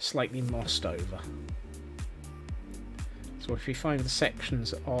slightly mossed over. So if we find the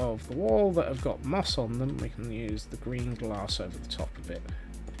sections of the wall that have got moss on them, we can use the green glass over the top of it.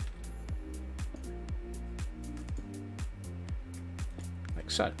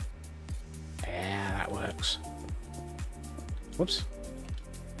 Like so. Yeah, that works. Whoops.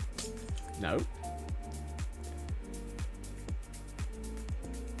 No.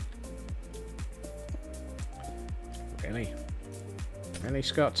 Really? Really,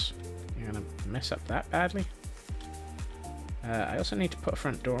 Scott? You're gonna mess up that badly? I also need to put a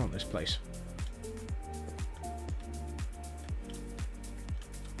front door on this place.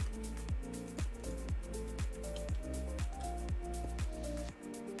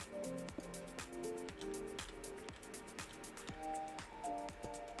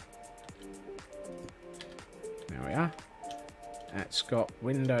 There we are. That's got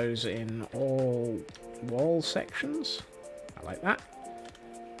windows in all wall sections. I like that.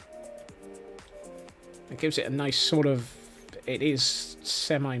 It gives it a nice sort of... It is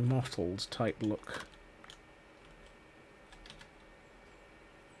semi-mottled type look.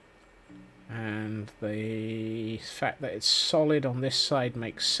 And the fact that it's solid on this side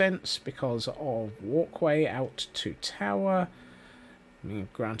makes sense because of walkway out to tower. I mean,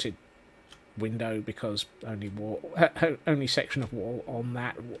 granted, window because only wall, only section of wall on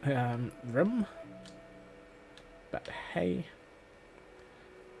that room. But hey,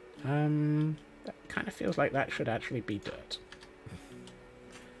 that kind of feels like that should actually be dirt.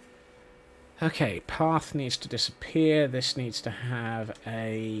 Okay, path needs to disappear. This needs to have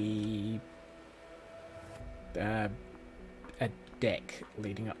a deck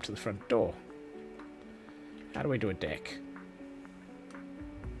leading up to the front door. How do we do a deck?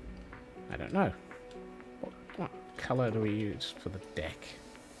 I don't know. What colour do we use for the deck?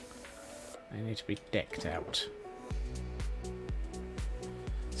 They need to be decked out.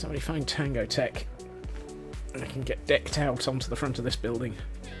 Somebody find Tango Tech. I can get decked out onto the front of this building.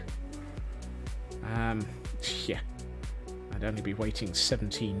 Yeah. I'd only be waiting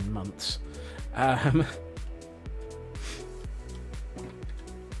 17 months.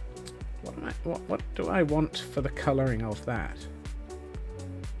 What do I want for the colouring of that?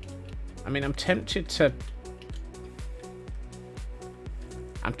 I mean, I'm tempted to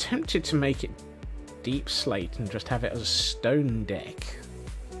make it deep slate and just have it as a stone deck.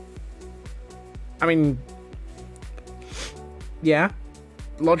 I mean, yeah,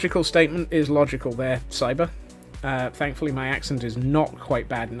 logical statement is logical there, Cyber. Thankfully, my accent is not quite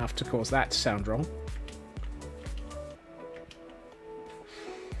bad enough to cause that to sound wrong.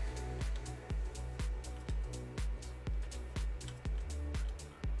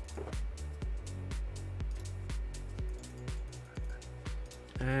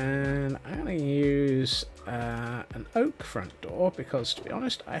 And I'm going to use an oak front door because, to be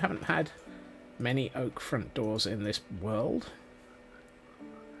honest, I haven't had many oak front doors in this world.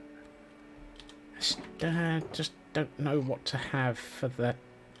 I just don't know what to have for the...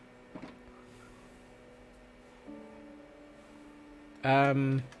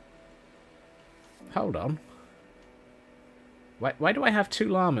 Hold on. Why do I have 2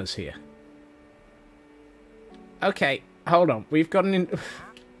 llamas here? Okay, hold on. We've got an...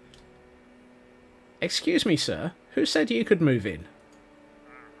 Excuse me, sir. Who said you could move in?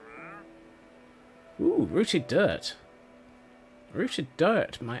 Ooh, rooted dirt. Rooted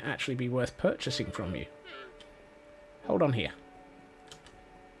dirt might actually be worth purchasing from you. Hold on here.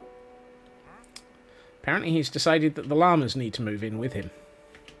 Apparently he's decided that the llamas need to move in with him.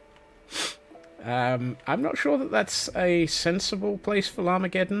 I'm not sure that that's a sensible place for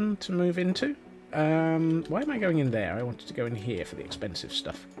Llamageddon to move into. Why am I going in there? I wanted to go in here for the expensive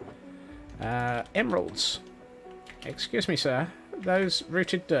stuff. Emeralds. Excuse me, sir. Those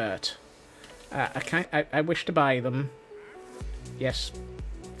rooted dirt. I wish to buy them. Yes.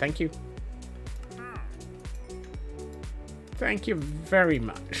 Thank you. Thank you very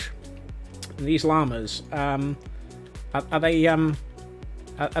much. These llamas, are they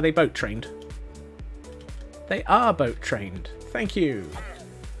boat trained? They are boat trained. Thank you.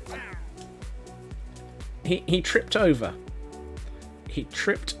 He tripped over. He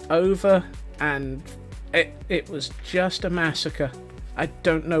tripped over and it was just a massacre. I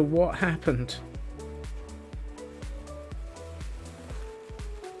don't know what happened.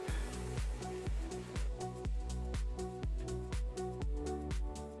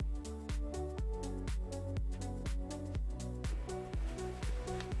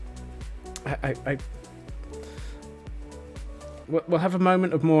 We'll have a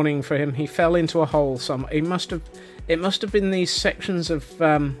moment of mourning for him. He fell into a hole. It must have been these sections of.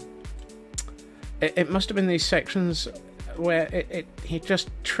 It must have been these sections where he just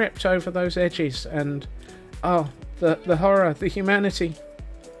tripped over those edges, and oh, the horror, the humanity.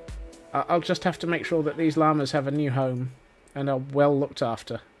 I'll just have to make sure that these llamas have a new home and are well looked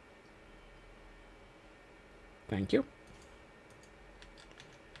after. Thank you.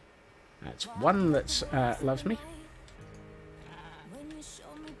 That's one that loves me.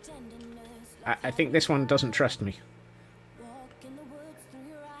 I think this one doesn't trust me.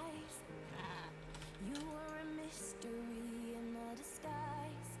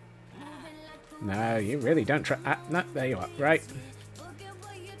 No, you really don't trust... no, there you are. Right.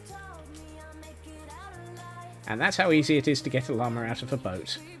 And that's how easy it is to get a llama out of a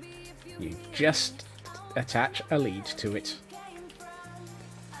boat. You just attach a lead to it.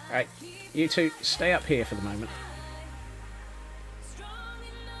 Right, you two, stay up here for the moment.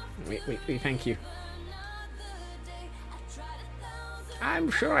 We thank you.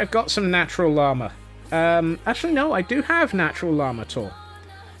 I'm sure I've got some natural llama. Actually, no, I do have natural llama tour.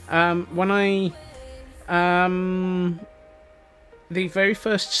 When I... the very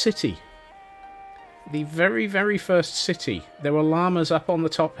first city. The very, very first city. There were llamas up on the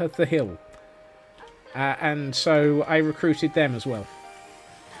top of the hill. And so I recruited them as well.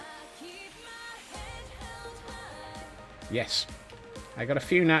 Yes. I got a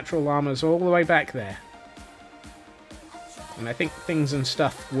few natural llamas all the way back there. And I think things and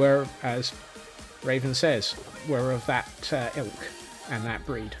stuff were, as Raven says, were of that ilk and that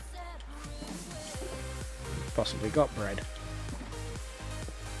breed. Possibly got bred.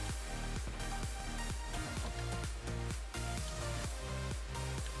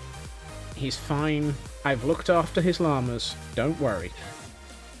 He's fine. I've looked after his llamas. Don't worry.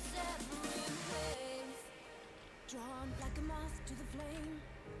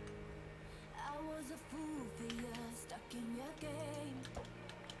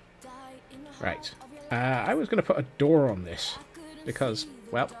 Right. I was going to put a door on this because,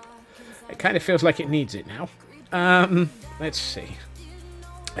 well, it kind of feels like it needs it now. Let's see.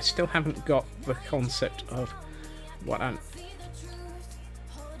 I still haven't got the concept of what I'm...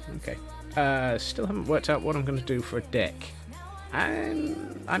 Okay. Still haven't worked out what I'm going to do for a deck.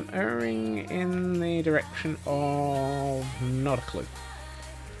 I'm erring in the direction of not a clue.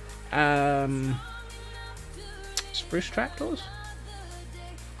 Spruce trapdoors?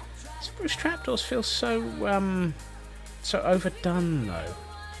 Spruce trapdoors feel so so overdone though.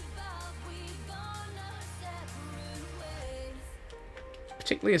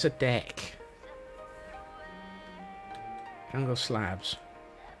 Particularly as a deck. Jungle slabs.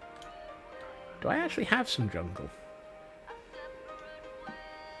 Do I actually have some jungle?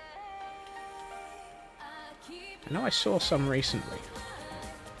 I know I saw some recently.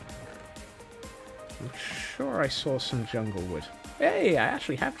 I'm sure I saw some jungle wood. Hey, I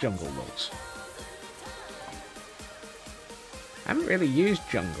actually have jungle logs. I haven't really used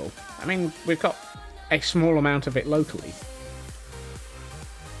jungle. I mean, we've got a small amount of it locally.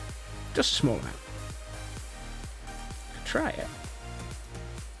 Just a small amount. Try it.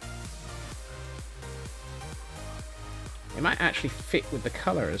 It might actually fit with the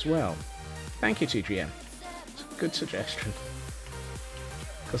colour as well. Thank you, 2GM. It's a good suggestion.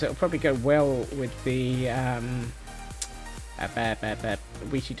 Because it'll probably go well with the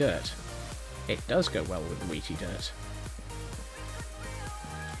wheaty dirt. It does go well with the wheaty dirt.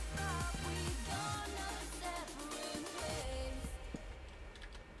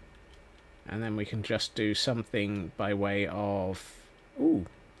 And then we can just do something by way of... Ooh,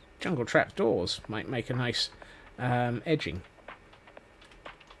 jungle trap doors might make a nice edging.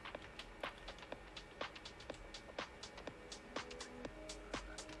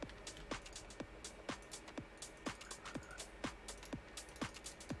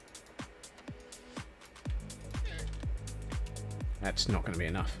 That's not going to be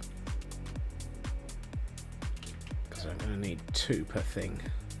enough. Because I'm going to need 2 per thing.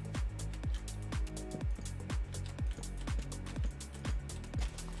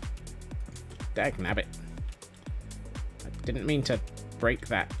 Dagnabbit. I didn't mean to break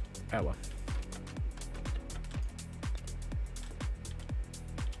that. Oh well.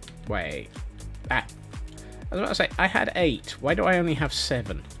 Wait. Ah. I was about to say, I had 8. Why do I only have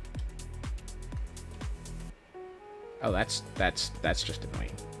 7? Oh, that's just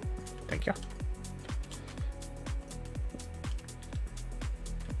annoying. Thank you.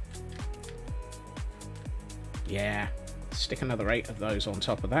 Yeah. Stick another 8 of those on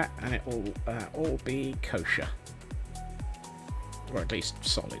top of that, and it will all be kosher. Or at least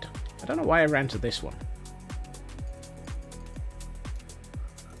solid. I don't know why I ran to this one.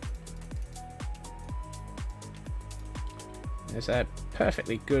 There's a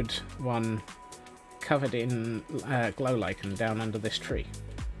perfectly good one covered in glow lichen down under this tree.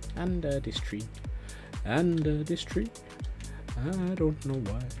 Under this tree. Under this tree. I don't know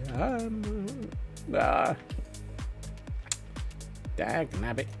why.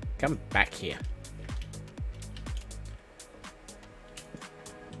 Dagnabbit, come back here.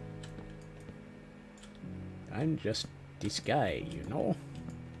 I'm just this guy, you know.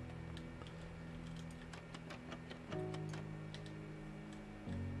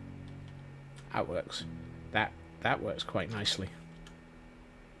 That works. That works quite nicely.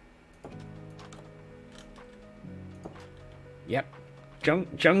 Yep.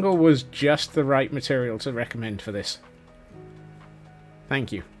 Jungle was just the right material to recommend for this.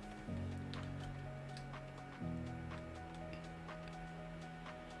 Thank you.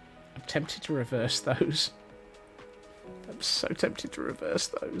 I'm tempted to reverse those. I'm so tempted to reverse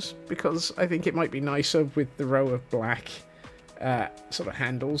those because I think it might be nicer with the row of black sort of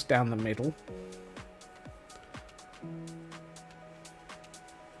handles down the middle.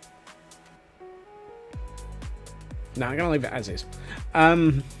 No, I'm going to leave it as is.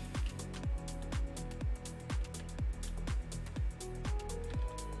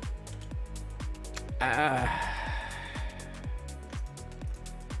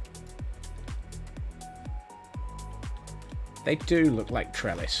 They do look like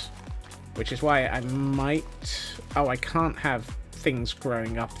trellis, which is why I might... Oh, I can't have things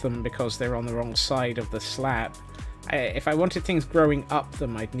growing up them because they're on the wrong side of the slab. If I wanted things growing up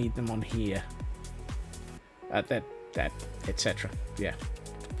them, I'd need them on here. That, etc. Yeah.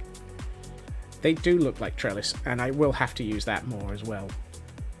 They do look like trellis, and I will have to use that more as well.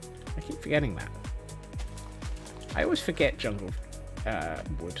 I keep forgetting that. I always forget jungle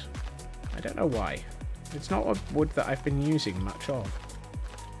wood. I don't know why. It's not a wood that I've been using much of.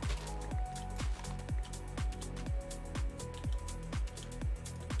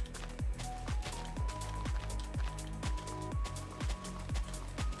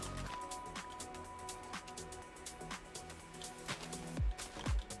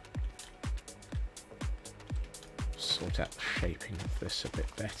 Sort out the shaping of this a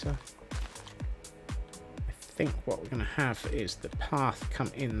bit better. I think what we're going to have is the path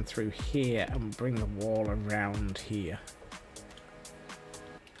come in through here and bring the wall around here.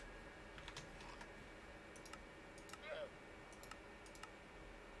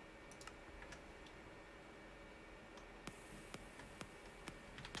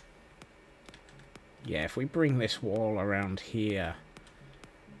 Yeah, if we bring this wall around here,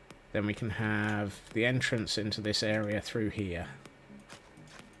 then we can have the entrance into this area through here.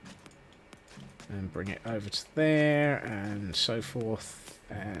 And bring it over to there, and so forth,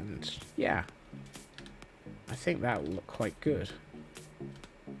 and yeah. I think that will look quite good.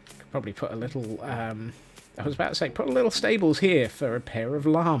 Could probably put a little, I was about to say, put a little stables here for a pair of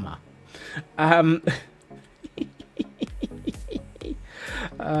llama. Oh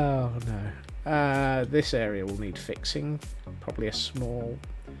no. This area will need fixing. Probably a small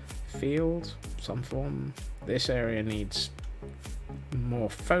field, some form. This area needs more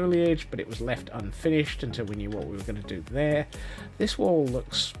foliage, but it was left unfinished until we knew what we were going to do there. This wall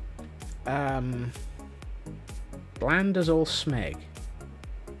looks bland as all smeg.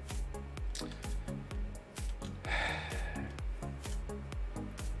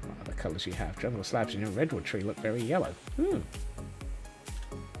 What other colours you have? Jungle slabs in your redwood tree look very yellow.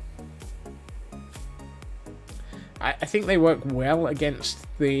 I think they work well against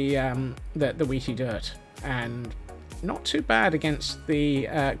the wheaty dirt, and not too bad against the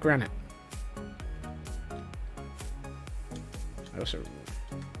granite. Also,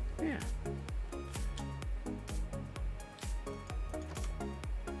 yeah.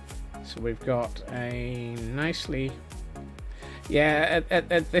 So we've got a nicely... Yeah,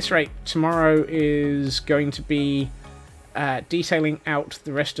 at this rate, tomorrow is going to be detailing out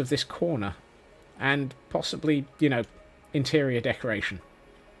the rest of this corner. And possibly, you know, interior decoration.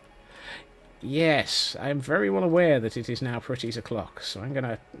 Yes, I am very well aware that it is now Pretty's o'clock, so I'm going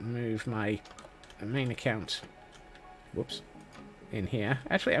to move my main account, whoops, in here.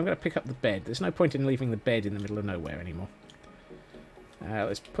 Actually, I'm going to pick up the bed. There's no point in leaving the bed in the middle of nowhere anymore.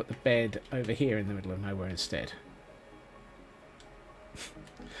 Let's put the bed over here in the middle of nowhere instead.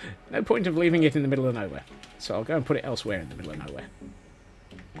 No point of leaving it in the middle of nowhere, so I'll go and put it elsewhere in the middle of nowhere.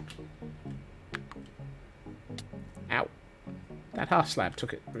 Ow. That half slab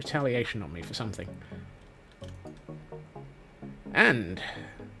took retaliation on me for something. And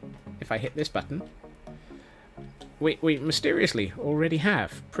if I hit this button, we mysteriously already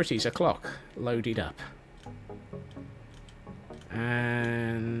have Pretty's o'clock loaded up.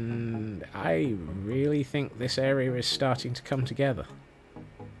 And I really think this area is starting to come together.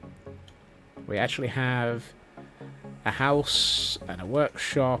 We actually have a house and a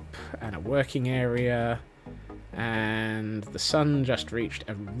workshop and a working area, and the sun just reached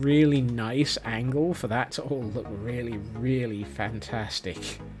a really nice angle for that to all look really, really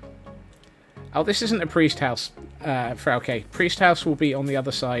fantastic. Oh, this isn't a priest house, Frauke. Priest house will be on the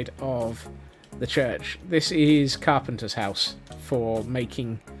other side of the church. This is carpenter's house for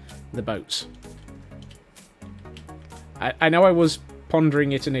making the boats. I know I was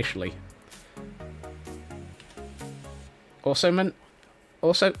pondering it initially. Also,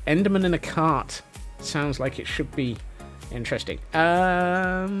 Enderman in a cart. Sounds like it should be interesting.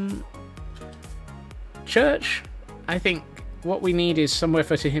 Church, I think what we need is somewhere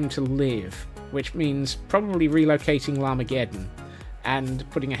for him to live, which means probably relocating Larmageddon and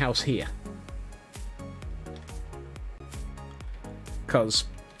putting a house here. Because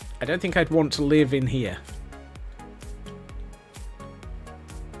I don't think I'd want to live in here.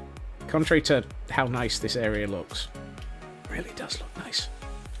 Contrary to how nice this area looks. It really does look nice.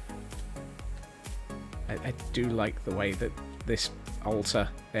 I do like the way that this altar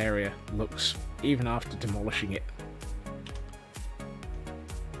area looks, even after demolishing it.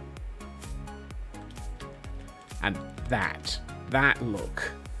 And that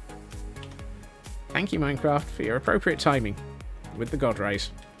look. Thank you, Minecraft, for your appropriate timing with the God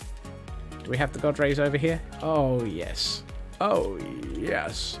Rays. Do we have the God Rays over here? Oh, yes. Oh,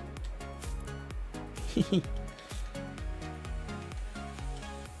 yes.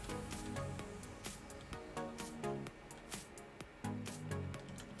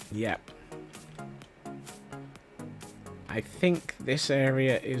 Yep. I think this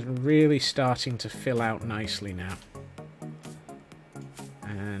area is really starting to fill out nicely now.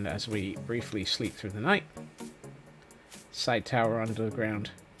 And as we briefly sleep through the night, side tower under the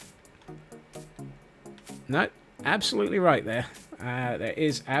ground. No, absolutely right there. There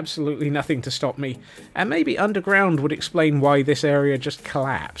is absolutely nothing to stop me. And maybe underground would explain why this area just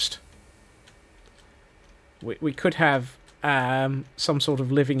collapsed. We could have some sort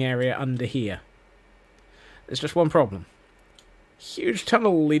of living area under here. There's just one problem. Huge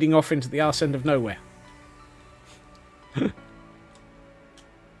tunnel leading off into the arse end of nowhere.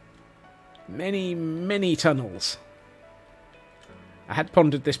 Many, many tunnels. I had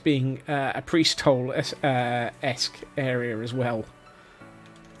pondered this being a priest hole-esque area as well.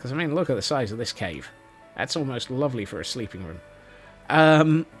 Because, I mean, look at the size of this cave. That's almost lovely for a sleeping room.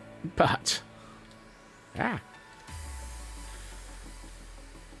 But...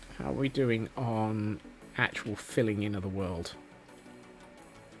 How are we doing on actual filling in of the world?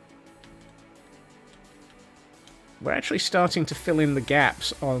 We're actually starting to fill in the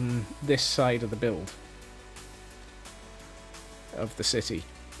gaps on this side of the build. Of the city.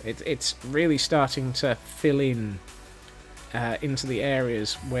 It's really starting to fill in into the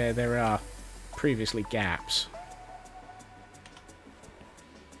areas where there are previously gaps.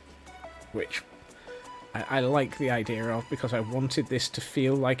 Which I like the idea of, because I wanted this to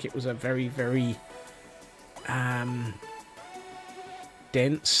feel like it was a very, very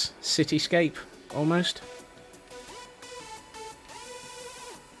dense cityscape, almost.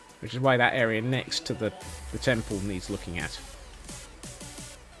 Which is why that area next to the temple needs looking at.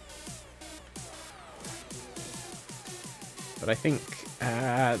 But I think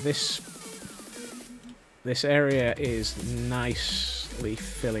this area is nicely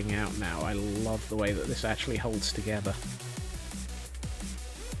filling out now. I love the way that this actually holds together.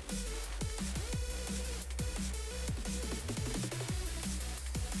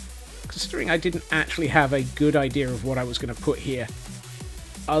 Considering I didn't actually have a good idea of what I was going to put here,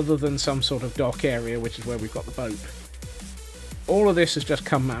 other than some sort of dock area, which is where we've got the boat. All of this has just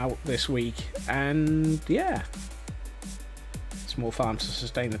come out this week, and yeah. Small farm to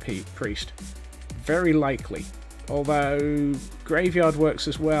sustain the priest. Very likely. Although graveyard works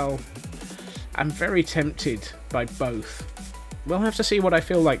as well. I'm very tempted by both. We'll have to see what I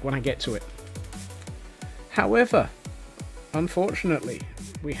feel like when I get to it. However, unfortunately,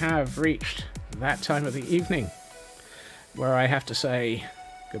 we have reached that time of the evening where I have to say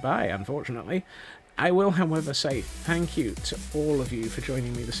goodbye, unfortunately. I will, however, say thank you to all of you for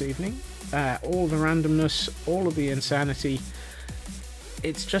joining me this evening. All the randomness, all of the insanity.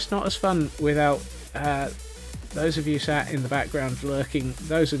 It's just not as fun without those of you sat in the background lurking,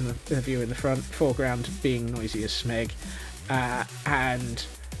 those of you in the foreground being noisy as Smeg, and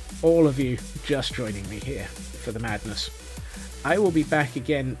all of you just joining me here for the madness. I will be back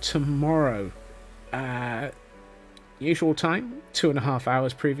again tomorrow. Usual time, 2.5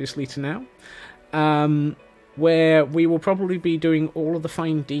 hours previously to now, where we will probably be doing all of the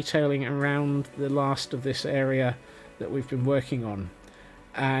fine detailing around the last of this area that we've been working on.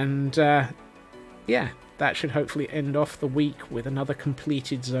 And yeah, that should hopefully end off the week with another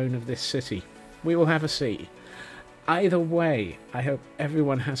completed zone of this city. We will have a see. Either way, I hope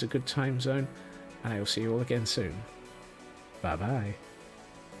everyone has a good time zone, and I will see you all again soon. Bye bye.